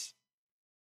He is.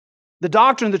 The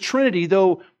doctrine of the Trinity,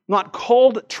 though not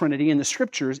called Trinity in the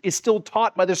Scriptures, is still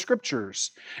taught by the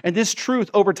Scriptures. And this truth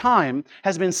over time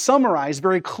has been summarized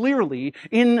very clearly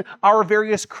in our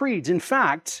various creeds. In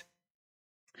fact,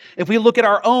 if we look at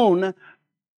our own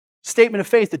Statement of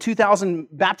Faith, the 2000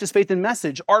 Baptist Faith and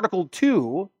Message, Article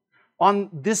 2 on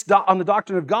the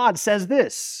doctrine of God says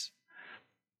this: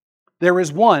 there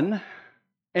is one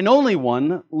and only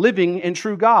one living and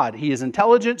true God. He is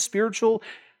intelligent, spiritual,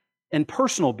 and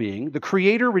personal being, the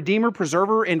creator, redeemer,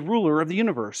 preserver, and ruler of the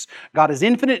universe. God is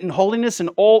infinite in holiness and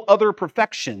all other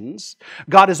perfections.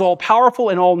 God is all-powerful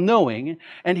and all-knowing,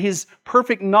 and His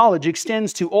perfect knowledge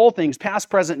extends to all things, past,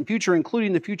 present, and future,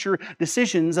 including the future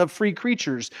decisions of free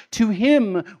creatures. To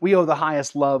Him we owe the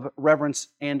highest love, reverence,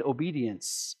 and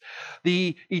obedience.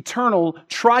 The eternal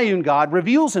triune God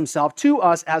reveals Himself to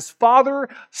us as Father,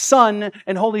 Son,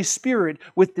 and Holy Spirit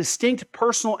with distinct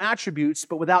personal attributes,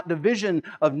 but without division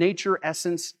of nature,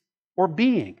 essence, or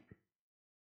being.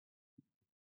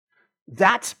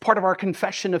 That part of our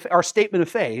confession of our statement of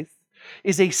faith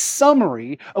is a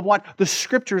summary of what the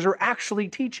Scriptures are actually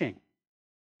teaching.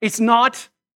 It's not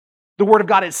the Word of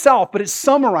God itself, but it's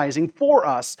summarizing for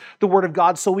us the Word of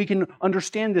God so we can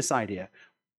understand this idea.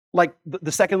 Like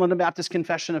the Second London Baptist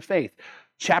Confession of Faith,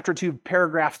 chapter 2,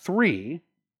 paragraph 3,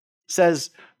 says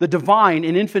the divine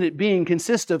and infinite being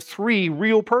consists of three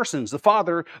real persons: the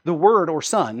Father, the Word or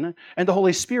Son, and the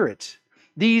Holy Spirit.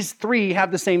 These three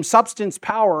have the same substance,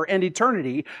 power, and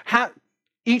eternity,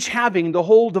 each having the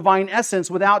whole divine essence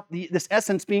without this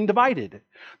essence being divided.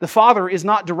 The Father is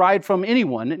not derived from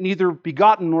anyone, neither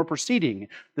begotten nor proceeding.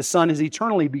 The Son is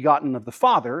eternally begotten of the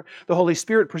Father. The Holy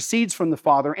Spirit proceeds from the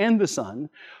Father and the Son.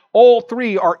 All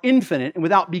three are infinite and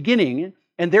without beginning,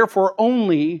 and therefore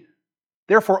only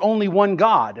one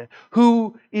God,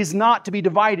 who is not to be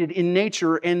divided in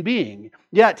nature and being.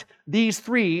 Yet these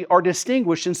three are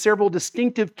distinguished in several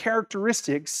distinctive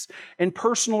characteristics and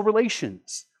personal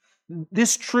relations.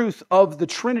 This truth of the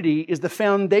Trinity is the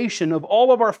foundation of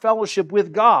all of our fellowship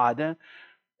with God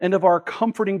and of our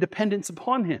comforting dependence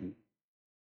upon Him.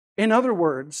 In other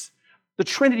words, the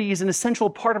Trinity is an essential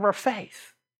part of our faith.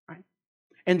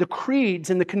 And the creeds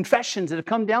and the confessions that have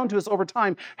come down to us over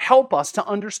time help us to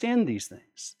understand these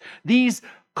things. These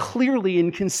clearly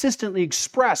and consistently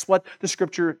express what the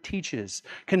Scripture teaches.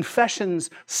 Confessions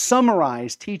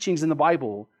summarize teachings in the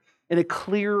Bible in a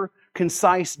clear,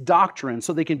 concise doctrine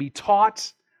so they can be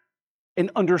taught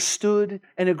and understood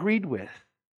and agreed with.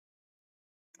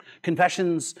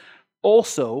 Confessions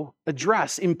also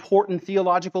address important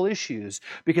theological issues,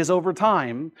 because over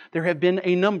time there have been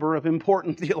a number of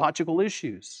important theological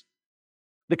issues.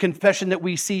 The confession that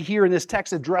we see here in this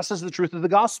text addresses the truth of the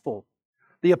gospel.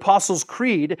 The Apostles'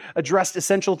 Creed addressed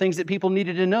essential things that people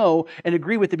needed to know and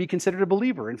agree with to be considered a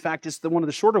believer. In fact, it's one of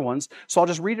the shorter ones, so I'll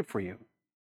just read it for you.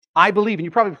 I believe, and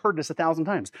you probably have heard this 1,000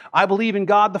 times, I believe in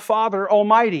God the Father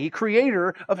Almighty,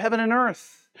 creator of heaven and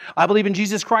earth. I believe in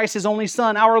Jesus Christ, His only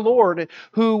Son, our Lord,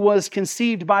 who was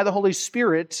conceived by the Holy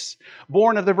Spirit,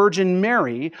 born of the Virgin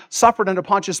Mary, suffered under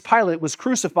Pontius Pilate, was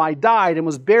crucified, died, and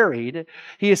was buried.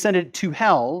 He ascended to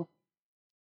hell.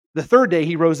 The third day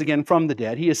he rose again from the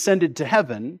dead. He ascended to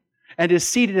heaven and is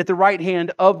seated at the right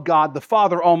hand of God the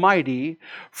Father Almighty.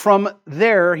 From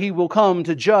there he will come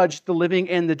to judge the living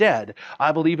and the dead.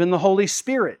 I believe in the Holy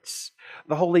Spirit,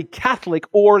 the Holy Catholic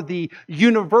or the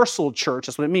universal church,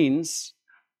 that's what it means.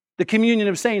 The communion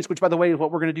of saints, which by the way is what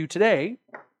we're going to do today.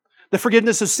 The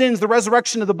forgiveness of sins, the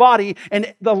resurrection of the body,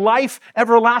 and the life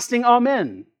everlasting.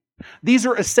 Amen. These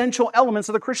are essential elements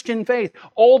of the Christian faith,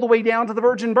 all the way down to the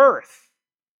virgin birth.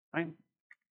 Right?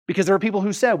 Because there are people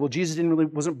who said, well, Jesus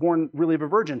wasn't born really of a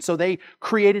virgin. So they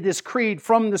created this creed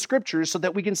from the scriptures so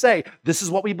that we can say, this is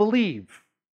what we believe.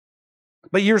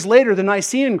 But years later, the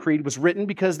Nicene Creed was written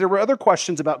because there were other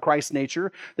questions about Christ's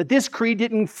nature that this creed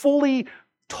didn't fully,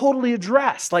 totally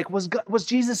address. Like, was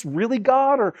Jesus really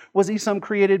God, or was he some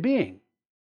created being?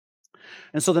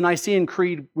 And so the Nicene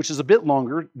Creed, which is a bit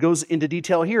longer, goes into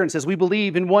detail here and says, we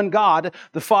believe in one God,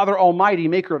 the Father Almighty,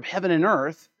 maker of heaven and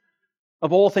earth,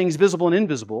 of all things visible and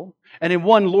invisible, and in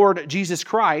one Lord Jesus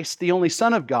Christ, the only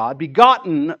Son of God,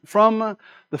 begotten from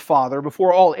the Father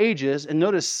before all ages. And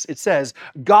notice it says,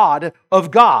 God of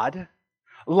God,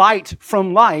 light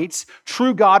from light,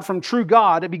 true God from true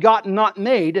God, begotten, not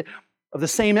made, of the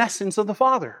same essence of the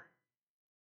Father.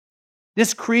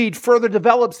 This creed further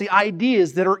develops the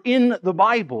ideas that are in the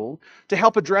Bible to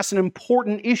help address an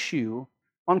important issue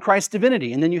on Christ's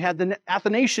divinity. And then you have the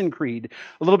Athanasian Creed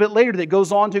a little bit later that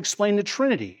goes on to explain the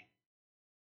Trinity.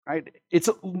 Right? It's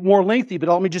more lengthy, but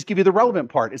let me just give you the relevant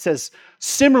part. It says,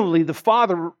 similarly, the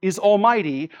Father is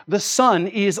almighty, the Son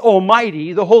is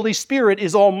almighty, the Holy Spirit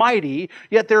is almighty,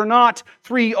 yet there are not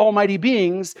three almighty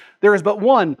beings, there is but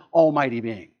one almighty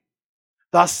being.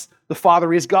 Thus, the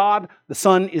Father is God, the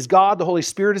Son is God, the Holy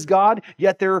Spirit is God,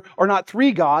 yet there are not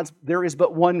three gods, there is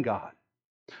but one God.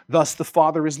 Thus the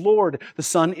Father is Lord, the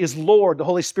Son is Lord, the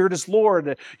Holy Spirit is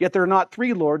Lord, yet there are not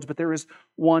three Lords, but there is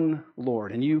one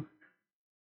Lord. And you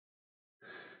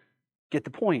get the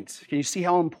point. Can you see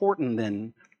how important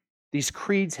then these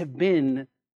creeds have been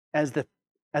as the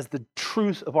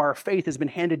truth of our faith has been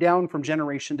handed down from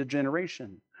generation to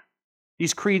generation?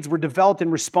 These creeds were developed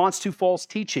in response to false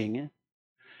teaching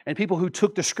and people who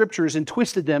took the scriptures and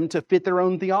twisted them to fit their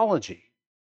own theology.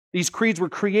 These creeds were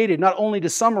created not only to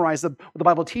summarize what the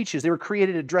Bible teaches, they were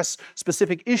created to address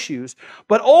specific issues,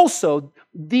 but also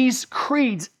these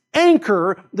creeds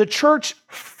anchor the church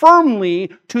firmly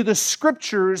to the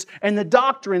scriptures and the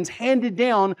doctrines handed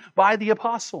down by the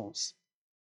apostles.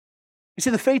 You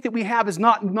see, the faith that we have is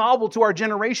not novel to our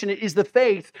generation. It is the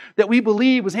faith that we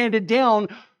believe was handed down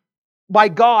by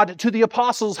God to the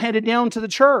apostles, handed down to the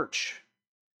church.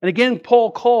 And again,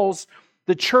 Paul calls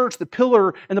the church the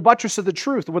pillar and the buttress of the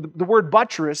truth. The word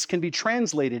buttress can be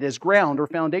translated as ground or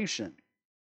foundation.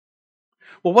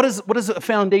 Well, what does a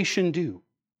foundation do?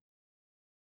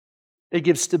 It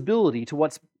gives stability to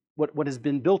what has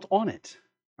been built on it.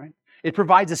 Right? It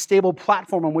provides a stable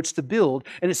platform on which to build,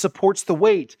 and it supports the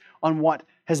weight on what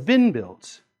has been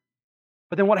built.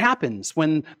 But then what happens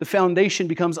when the foundation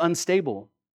becomes unstable?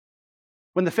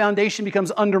 When the foundation becomes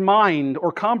undermined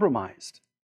or compromised?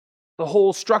 The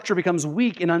whole structure becomes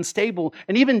weak and unstable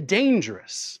and even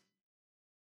dangerous.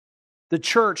 The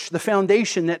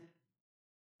foundation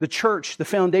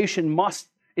must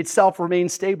itself remain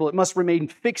stable. It must remain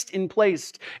fixed in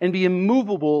place and be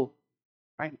immovable,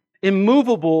 right?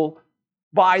 Immovable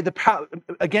by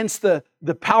against the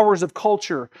powers of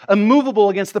culture, immovable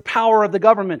against the power of the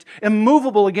government,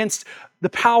 immovable against the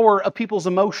power of people's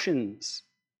emotions.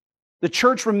 The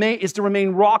church is to remain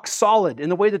rock solid,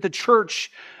 and the way that the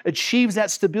church achieves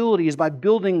that stability is by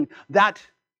building that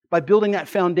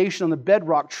foundation on the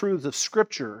bedrock truths of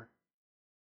Scripture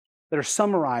that are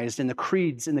summarized in the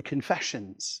creeds and the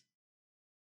confessions.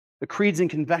 The creeds and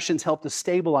confessions help to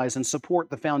stabilize and support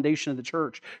the foundation of the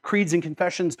church. Creeds and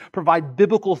confessions provide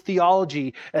biblical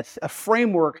theology, a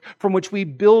framework from which we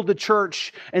build the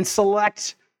church and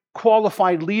select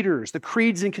qualified leaders. The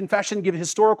creeds and confession give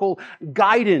historical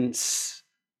guidance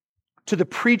to the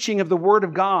preaching of the Word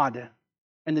of God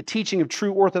and the teaching of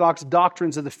true orthodox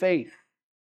doctrines of the faith.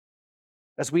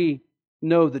 As we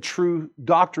know, the true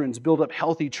doctrines build up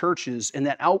healthy churches, and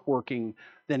that outworking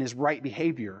then is right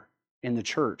behavior in the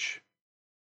church.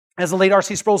 As the late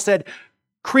R.C. Sproul said,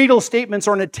 creedal statements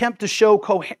are an attempt to show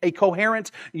a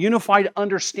coherent, unified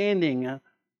understanding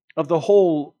of the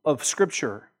whole of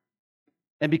Scripture.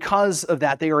 And because of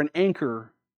that, they are an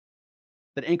anchor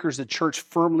that anchors the church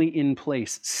firmly in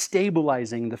place,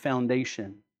 stabilizing the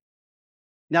foundation.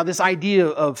 Now, this idea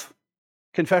of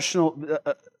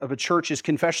a church is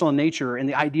confessional in nature, and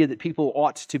the idea that people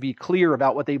ought to be clear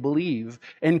about what they believe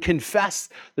and confess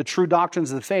the true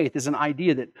doctrines of the faith is an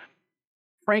idea that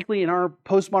frankly, in our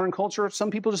postmodern culture,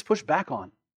 some people just push back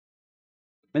on.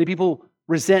 Many people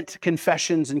resent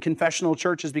confessions and confessional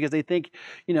churches because they think,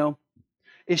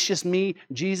 it's just me,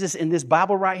 Jesus, and this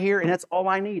Bible right here, and that's all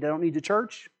I need. I don't need the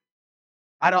church.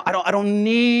 I don't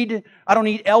need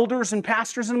elders and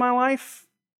pastors in my life.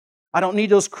 I don't need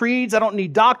those creeds. I don't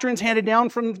need doctrines handed down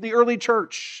from the early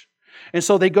church. And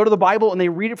so they go to the Bible and they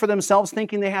read it for themselves,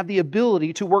 thinking they have the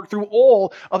ability to work through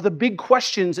all of the big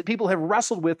questions that people have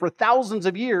wrestled with for thousands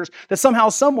of years, that somehow,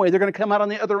 some way, they're going to come out on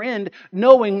the other end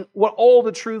knowing what all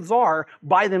the truths are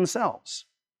by themselves.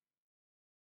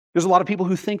 There's a lot of people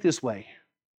who think this way.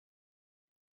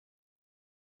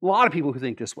 A lot of people who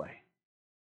think this way.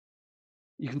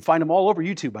 You can find them all over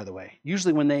YouTube, by the way.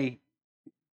 Usually when they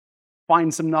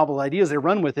find some novel ideas, they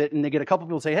run with it, and they get a couple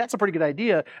people say, hey, that's a pretty good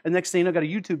idea, and next thing you know, got a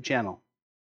YouTube channel.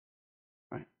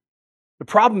 Right? The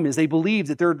problem is they believe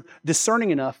that they're discerning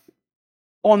enough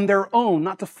on their own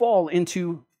not to fall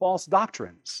into false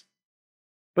doctrines.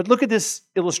 But look at this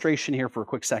illustration here for a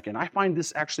quick second. I find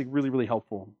this actually really, really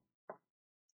helpful.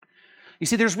 You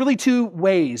see, there's really two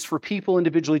ways for people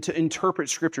individually to interpret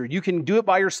Scripture. You can do it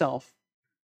by yourself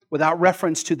without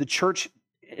reference to the church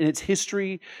in its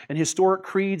history and historic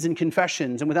creeds and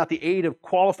confessions, and without the aid of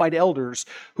qualified elders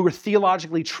who are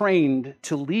theologically trained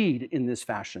to lead in this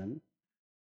fashion,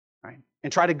 right?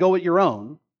 And try to go at your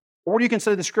own. Or you can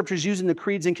study the Scriptures using the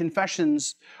creeds and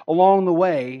confessions along the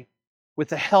way with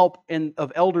the help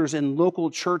of elders in local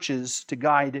churches to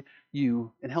guide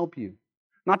you and help you.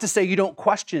 Not to say you don't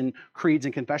question creeds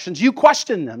and confessions. You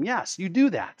question them. Yes, you do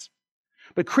that.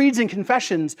 But creeds and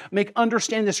confessions make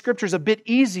understanding the Scriptures a bit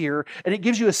easier, and it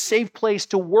gives you a safe place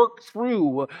to work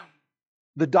through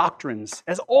the doctrines,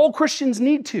 as all Christians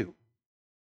need to.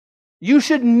 You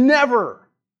should never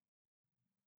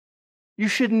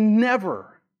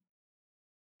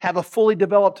have a fully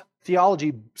developed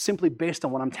theology simply based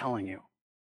on what I'm telling you.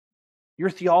 Your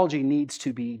theology needs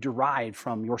to be derived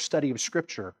from your study of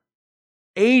Scripture,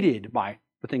 aided by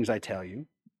the things I tell you,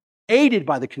 aided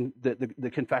by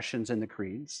the confessions and the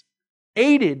creeds,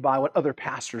 aided by what other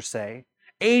pastors say,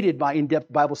 aided by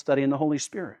in-depth Bible study and the Holy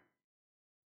Spirit.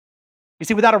 You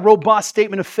see, without a robust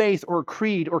statement of faith or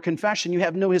creed or confession, you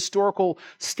have no historical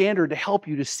standard to help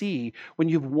you to see when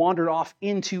you've wandered off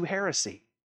into heresy.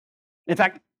 In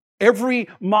fact, every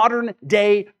modern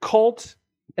day cult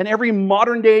and every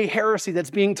modern day heresy that's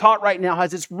being taught right now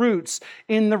has its roots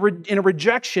in a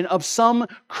rejection of some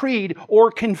creed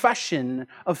or confession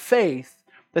of faith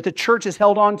that the church has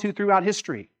held on to throughout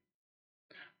history.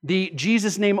 The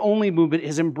Jesus name only movement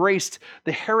has embraced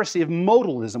the heresy of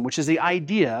modalism, which is the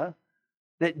idea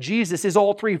that Jesus is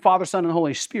all three, Father, Son, and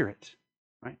Holy Spirit.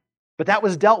 Right? But that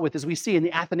was dealt with, as we see, in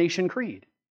the Athanasian Creed.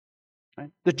 Right?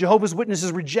 The Jehovah's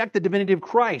Witnesses reject the divinity of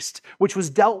Christ, which was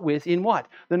dealt with in what?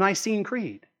 The Nicene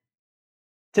Creed.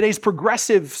 Today's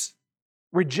progressives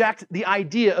reject the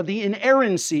idea of the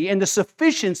inerrancy and the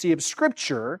sufficiency of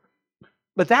Scripture,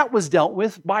 but that was dealt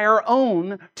with by our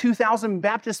own 2000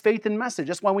 Baptist Faith and Message.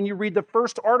 That's why when you read the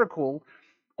first article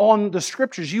on the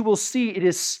Scriptures, you will see it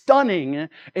is stunning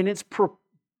in its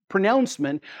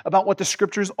pronouncement about what the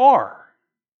Scriptures are.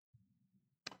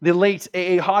 The late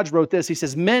A.A. Hodge wrote this. He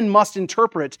says, men must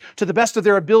interpret to the best of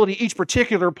their ability each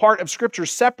particular part of Scripture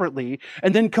separately,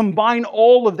 and then combine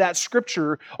all that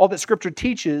Scripture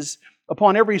teaches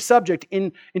upon every subject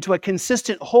into a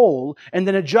consistent whole, and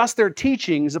then adjust their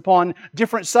teachings upon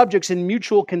different subjects in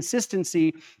mutual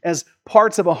consistency as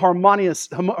parts of a harmonious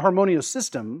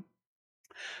system.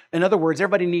 In other words,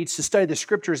 everybody needs to study the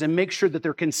Scriptures and make sure that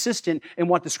they're consistent in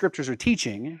what the Scriptures are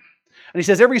teaching. And he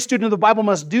says every student of the Bible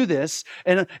must do this,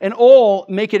 and all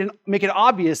make it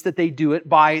obvious that they do it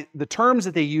by the terms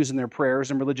that they use in their prayers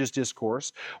and religious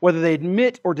discourse, whether they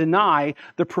admit or deny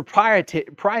the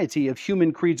propriety of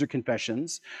human creeds or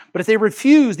confessions. But if they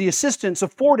refuse the assistance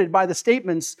afforded by the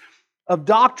statements of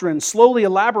doctrine slowly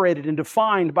elaborated and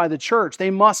defined by the church,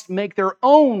 they must make their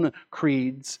own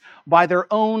creeds by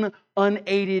their own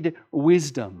unaided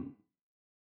wisdom.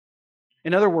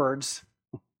 In other words,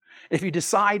 if you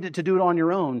decide to do it on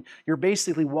your own, you're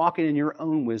basically walking in your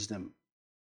own wisdom.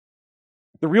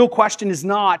 The real question is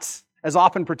not, as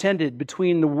often pretended,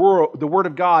 between the Word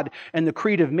of God and the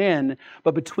creed of men,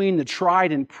 but between the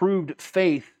tried and proved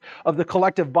faith of the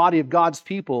collective body of God's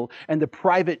people and the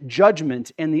private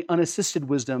judgment and the unassisted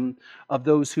wisdom of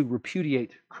those who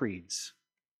repudiate creeds.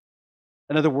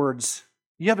 In other words,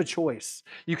 you have a choice.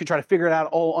 You can try to figure it out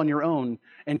all on your own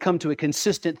and come to a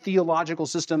consistent theological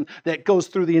system that goes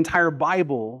through the entire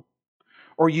Bible,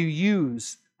 or you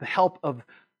use the help of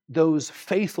those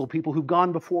faithful people who've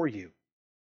gone before you.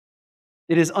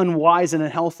 It is unwise and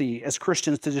unhealthy as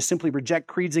Christians to just simply reject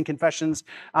creeds and confessions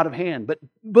out of hand. But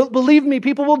believe me,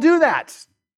 people will do that.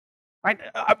 Right?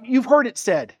 You've heard it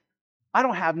said, I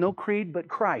don't have no creed but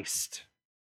Christ.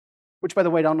 Which, by the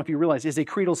way, I don't know if you realize, is a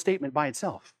creedal statement by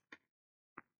itself.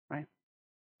 Right?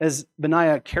 As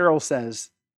Benaiah Carroll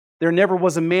says, there never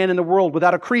was a man in the world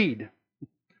without a creed.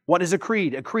 What is a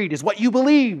creed? A creed is what you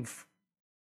believe.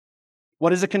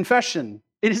 What is a confession?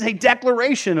 It is a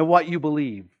declaration of what you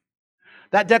believe.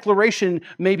 That declaration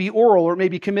may be oral or it may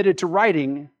be committed to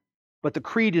writing, but the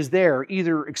creed is there,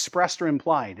 either expressed or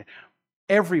implied.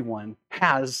 Everyone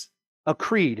has a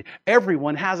creed.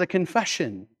 Everyone has a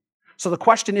confession. So the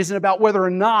question isn't about whether or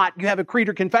not you have a creed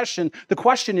or confession. The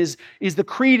question is the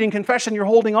creed and confession you're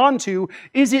holding on to,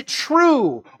 is it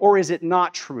true or is it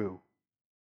not true?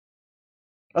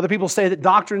 Other people say that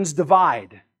doctrines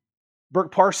divide.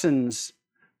 Burke Parsons,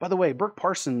 by the way, Burke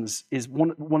Parsons is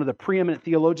one of the preeminent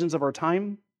theologians of our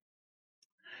time.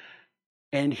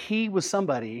 And he was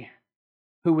somebody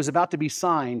who was about to be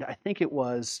signed, I think it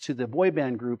was, to the boy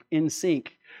band group NSYNC,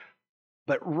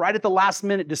 but right at the last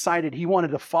minute decided he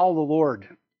wanted to follow the Lord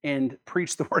and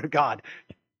preach the Word of God.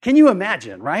 Can you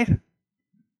imagine, right?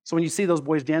 So when you see those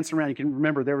boys dancing around, you can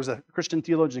remember there was a Christian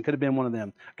theologian, could have been one of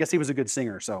them. I guess he was a good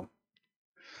singer, so.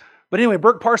 But anyway,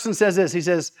 Burke Parsons says this. He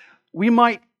says, we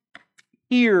might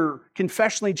hear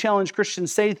confessionally challenged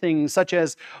Christians say things such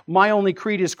as, my only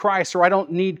creed is Christ, or I don't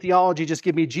need theology, just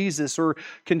give me Jesus, or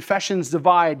confessions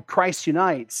divide, Christ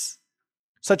unites.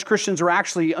 Such Christians are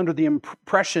actually under the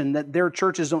impression that their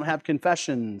churches don't have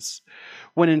confessions,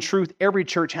 when in truth, every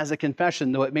church has a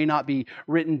confession, though it may not be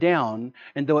written down,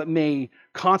 and though it may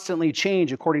constantly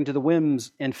change according to the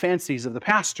whims and fancies of the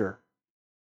pastor.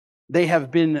 They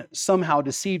have been somehow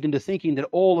deceived into thinking that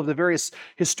all of the various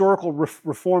historical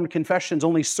Reformed confessions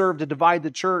only serve to divide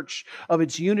the church of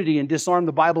its unity and disarm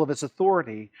the Bible of its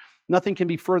authority. Nothing can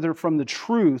be further from the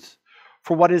truth.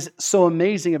 For what is so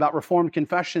amazing about Reformed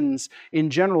confessions in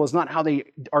general is not how they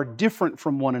are different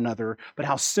from one another, but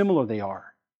how similar they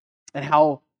are, and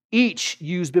how each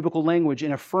use biblical language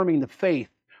in affirming the faith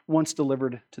once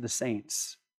delivered to the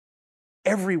saints.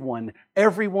 Everyone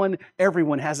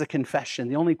has a confession.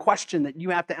 The only question that you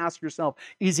have to ask yourself,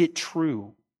 is it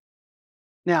true?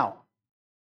 Now,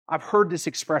 I've heard this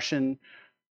expression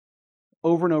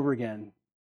over and over again.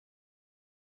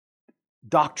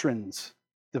 Doctrines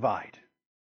divide.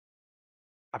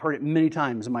 I've heard it many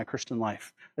times in my Christian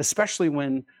life, especially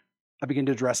when I begin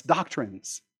to address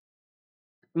doctrines.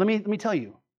 Let me tell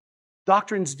you,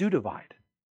 doctrines do divide,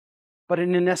 but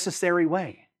in a necessary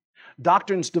way.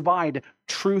 Doctrines divide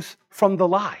truth from the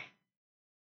lie.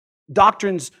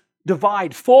 Doctrines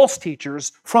divide false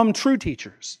teachers from true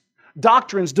teachers.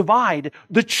 Doctrines divide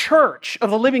the church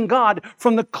of the living God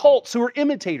from the cults who are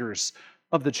imitators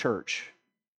of the church.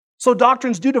 So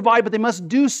doctrines do divide, but they must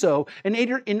do so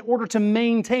in order to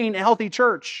maintain a healthy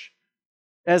church.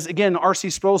 As again, R.C.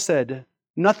 Sproul said,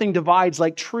 nothing divides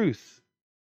like truth.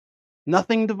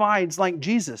 Nothing divides like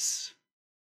Jesus.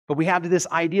 But we have this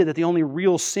idea that the only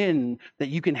real sin that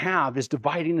you can have is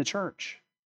dividing the church.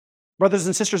 Brothers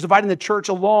and sisters, dividing the church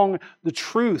along the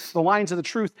truth, the lines of the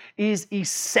truth, is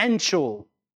essential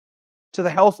to the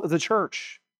health of the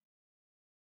church.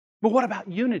 But what about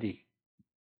unity?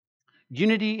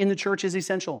 Unity in the church is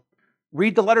essential.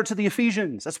 Read the letter to the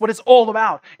Ephesians. That's what it's all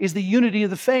about, is the unity of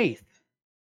the faith.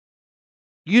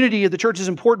 Unity of the church is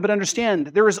important, but understand,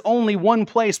 there is only one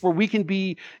place where we can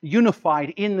be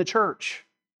unified in the church.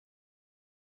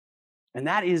 And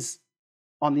that is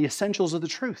on the essentials of the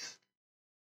truth.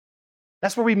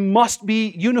 That's where we must be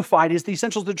unified, is the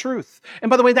essentials of the truth. And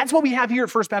by the way, that's what we have here at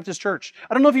First Baptist Church.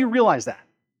 I don't know if you realize that.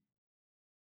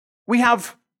 We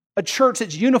have a church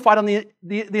that's unified on the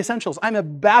essentials. I'm a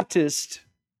Baptist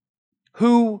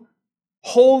who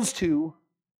holds to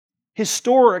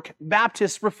historic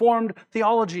Baptist Reformed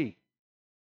theology.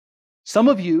 Some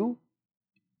of you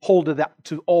hold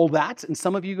to all that, and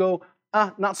some of you go,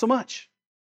 not so much.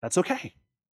 That's okay.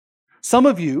 Some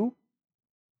of you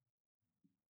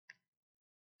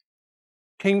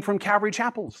came from Calvary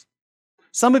chapels.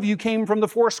 Some of you came from the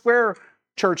Four Square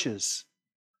churches.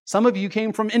 Some of you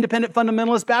came from independent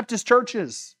fundamentalist Baptist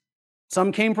churches.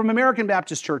 Some came from American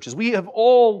Baptist churches. We have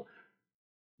all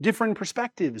different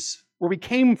perspectives where we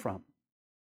came from.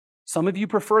 Some of you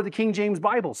prefer the King James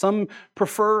Bible. Some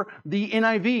prefer the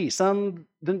NIV. Some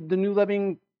the New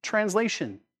Living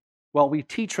Translation. Well, we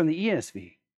teach from the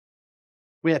ESV.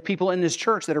 We have people in this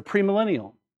church that are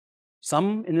premillennial.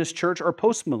 Some in this church are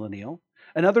postmillennial,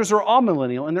 and others are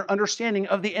amillennial in their understanding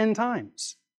of the end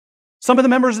times. Some of the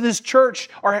members of this church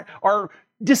are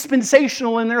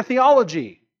dispensational in their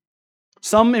theology.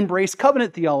 Some embrace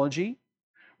covenant theology,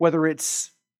 whether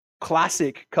it's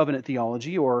classic covenant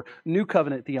theology or new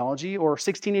covenant theology or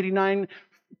 1689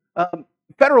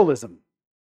 federalism.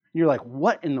 You're like,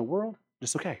 what in the world?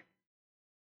 Just okay.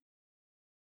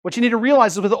 What you need to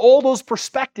realize is with all those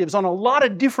perspectives on a lot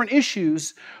of different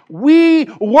issues, we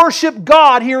worship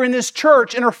God here in this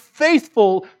church and are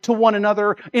faithful to one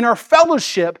another in our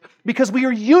fellowship because we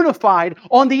are unified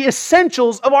on the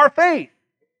essentials of our faith.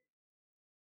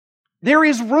 There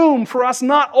is room for us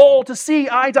not all to see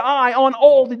eye to eye on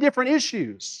all the different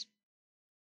issues.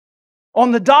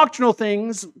 On the doctrinal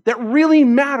things that really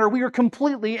matter, we are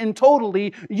completely and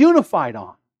totally unified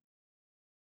on.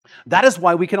 That is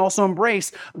why we can also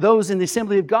embrace those in the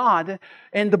Assembly of God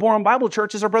and the Boron Bible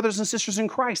Church as our brothers and sisters in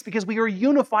Christ, because we are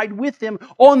unified with them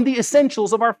on the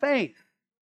essentials of our faith.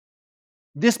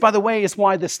 This, by the way, is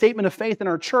why the statement of faith in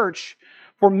our church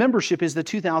for membership is the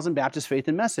 2000 Baptist Faith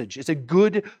and Message. It's a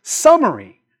good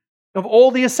summary of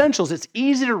all the essentials. It's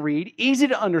easy to read, easy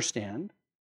to understand.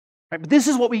 Right? But this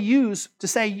is what we use to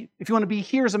say, if you want to be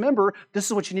here as a member, this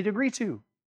is what you need to agree to.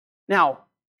 Now,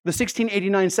 the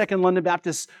 1689 Second London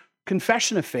Baptist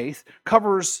Confession of Faith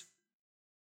covers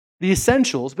the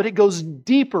essentials, but it goes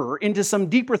deeper into some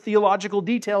deeper theological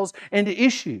details and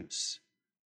issues.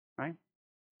 Right?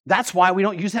 That's why we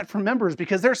don't use that for members,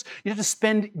 because you have to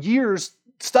spend years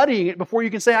studying it before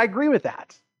you can say, I agree with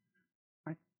that.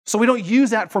 Right? So we don't use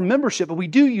that for membership, but we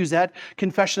do use that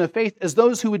confession of faith as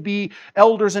those who would be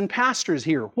elders and pastors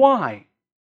here. Why?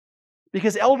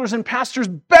 Because elders and pastors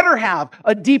better have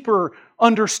a deeper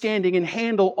understanding and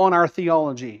handle on our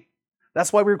theology.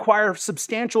 That's why we require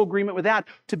substantial agreement with that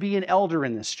to be an elder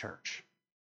in this church.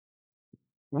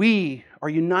 We are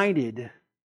united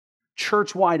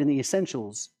church-wide in the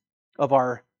essentials of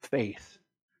our faith.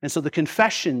 And so the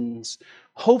confessions,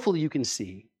 hopefully you can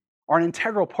see, are an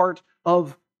integral part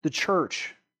of the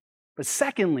church. But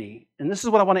secondly, and this is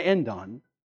what I want to end on,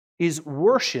 is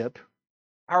worship.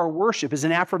 Our worship is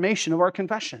an affirmation of our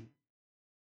confession.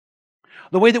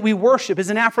 The way that we worship is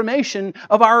an affirmation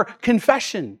of our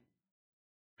confession.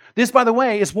 This, by the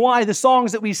way, is why the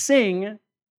songs that we sing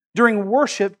during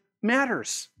worship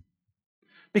matters.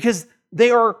 Because they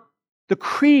are the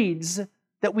creeds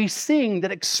that we sing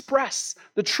that express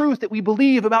the truth that we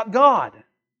believe about God.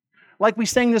 Like we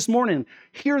sang this morning,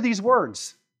 hear these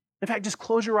words. In fact, just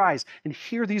close your eyes and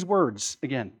hear these words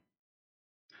again.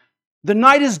 The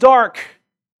night is dark,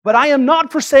 but I am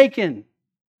not forsaken,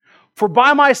 for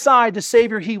by my side the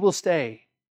Savior, He will stay.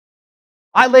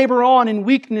 I labor on in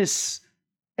weakness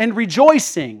and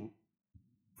rejoicing,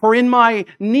 for in my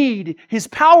need His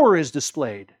power is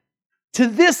displayed. To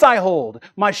this I hold,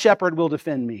 my shepherd will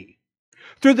defend me.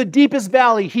 Through the deepest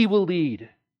valley He will lead.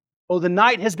 Oh, the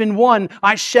night has been won,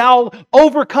 I shall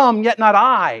overcome, yet not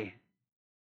I,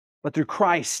 but through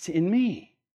Christ in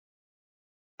me.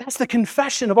 That's the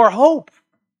confession of our hope.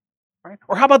 Right?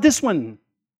 Or how about this one?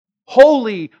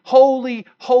 Holy, holy,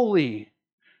 holy,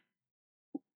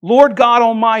 Lord God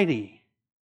Almighty.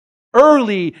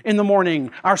 Early in the morning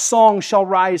our song shall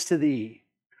rise to Thee.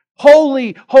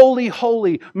 Holy, holy,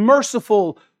 holy,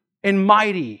 merciful and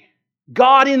mighty,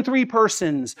 God in three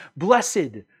persons,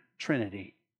 blessed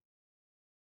Trinity.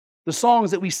 The songs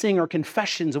that we sing are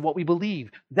confessions of what we believe.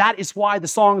 That is why the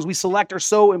songs we select are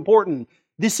so important.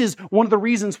 This is one of the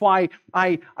reasons why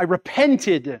I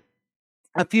repented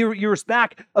a few years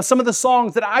back of some of the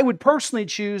songs that I would personally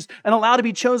choose and allow to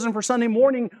be chosen for Sunday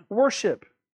morning worship.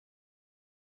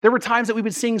 There were times that we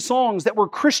would sing songs that were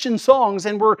Christian songs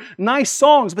and were nice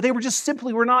songs, but they were just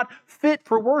simply were not fit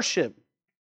for worship.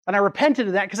 And I repented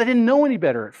of that because I didn't know any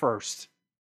better at first.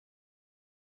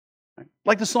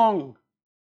 Like the song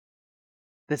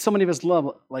that so many of us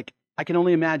love, like I Can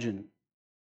Only Imagine.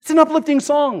 It's an uplifting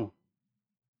song.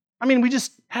 I mean, we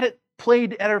just had it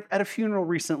played at a funeral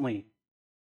recently.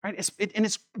 Right?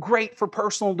 It's great for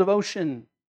personal devotion.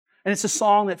 And it's a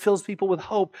song that fills people with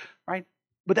hope, right?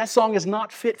 But that song is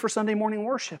not fit for Sunday morning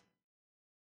worship.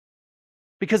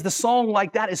 Because the song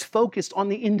like that is focused on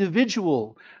the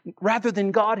individual rather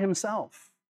than God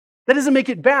Himself. That doesn't make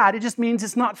it bad, it just means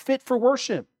it's not fit for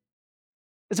worship.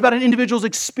 It's about an individual's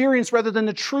experience rather than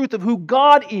the truth of who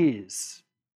God is.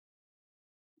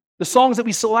 The songs that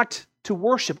we select to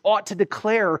worship ought to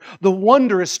declare the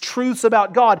wondrous truths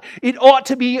about God. It ought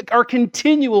to be our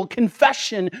continual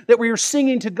confession that we are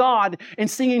singing to God and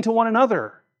singing to one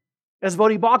another. As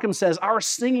Bodhi Baucham says, our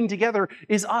singing together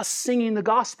is us singing the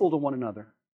gospel to one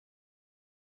another.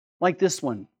 Like this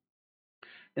one.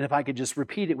 And if I could just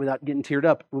repeat it without getting teared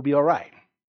up, we'll be all right.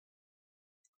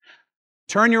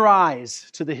 Turn your eyes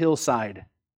to the hillside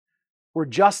where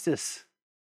justice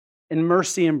and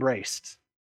mercy embraced.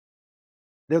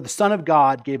 The Son of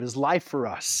God gave his life for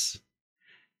us,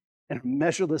 and a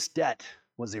measureless debt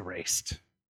was erased.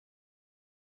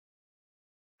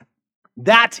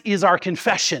 That is our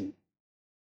confession.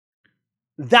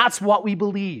 That's what we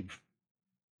believe.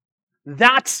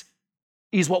 That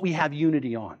is what we have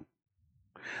unity on.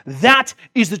 That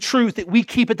is the truth that we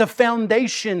keep at the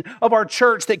foundation of our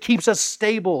church that keeps us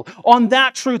stable. On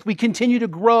that truth, we continue to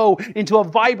grow into a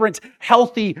vibrant,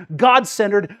 healthy,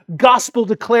 God-centered,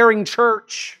 gospel-declaring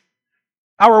church.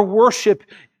 Our worship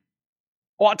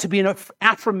ought to be an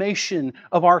affirmation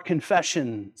of our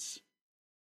confessions.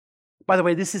 By the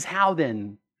way, this is how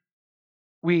then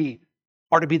we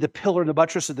are to be the pillar and the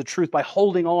buttress of the truth, by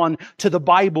holding on to the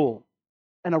Bible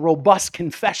and a robust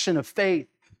confession of faith.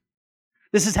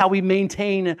 This is how we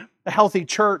maintain a healthy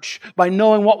church, by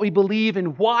knowing what we believe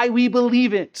and why we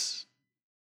believe it.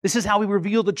 This is how we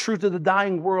reveal the truth to the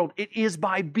dying world. It is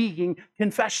by being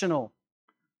confessional.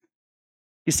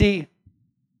 You see,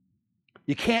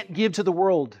 you can't give to the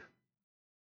world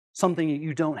something that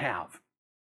you don't have.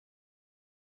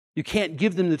 You can't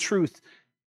give them the truth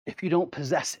if you don't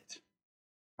possess it.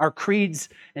 Our creeds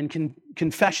and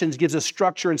confessions gives us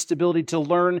structure and stability to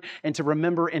learn and to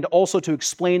remember, and also to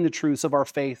explain the truths of our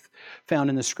faith found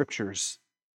in the Scriptures.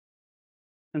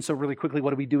 And so really quickly,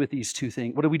 what do we do with these two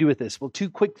things? What do we do with this? Well,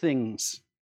 two quick things.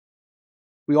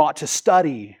 We ought to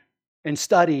study and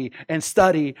study and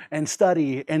study and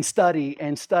study and study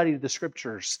and study the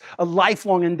Scriptures. A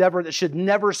lifelong endeavor that should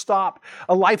never stop.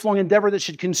 A lifelong endeavor that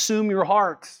should consume your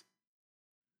heart.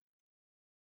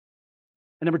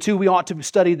 And number two, we ought to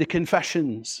study the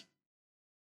confessions.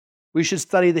 We should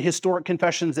study the historic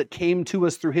confessions that came to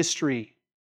us through history.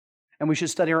 And we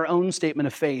should study our own statement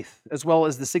of faith, as well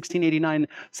as the 1689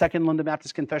 Second London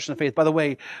Baptist Confession of Faith. By the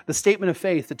way, the statement of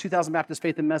faith, the 2000 Baptist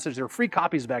Faith and Message, there are free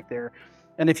copies back there.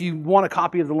 And if you want a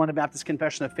copy of the London Baptist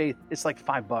Confession of Faith, it's like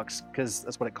 $5, because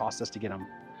that's what it costs us to get them.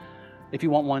 If you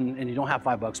want one and you don't have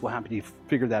 $5, we're happy to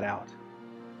figure that out.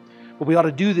 But we ought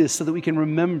to do this so that we can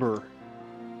remember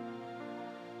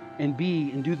and be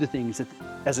and do the things that,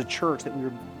 as a church, that we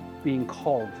were being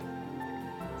called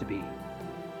to be.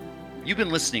 You've been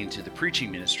listening to the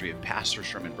preaching ministry of Pastor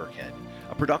Sherman Burkhead,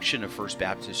 a production of First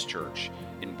Baptist Church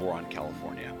in Boron,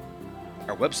 California.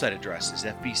 Our website address is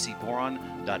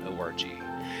fbcboron.org.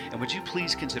 And would you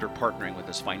please consider partnering with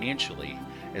us financially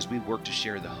as we work to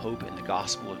share the hope and the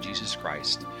gospel of Jesus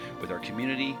Christ with our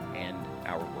community and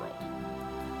our world.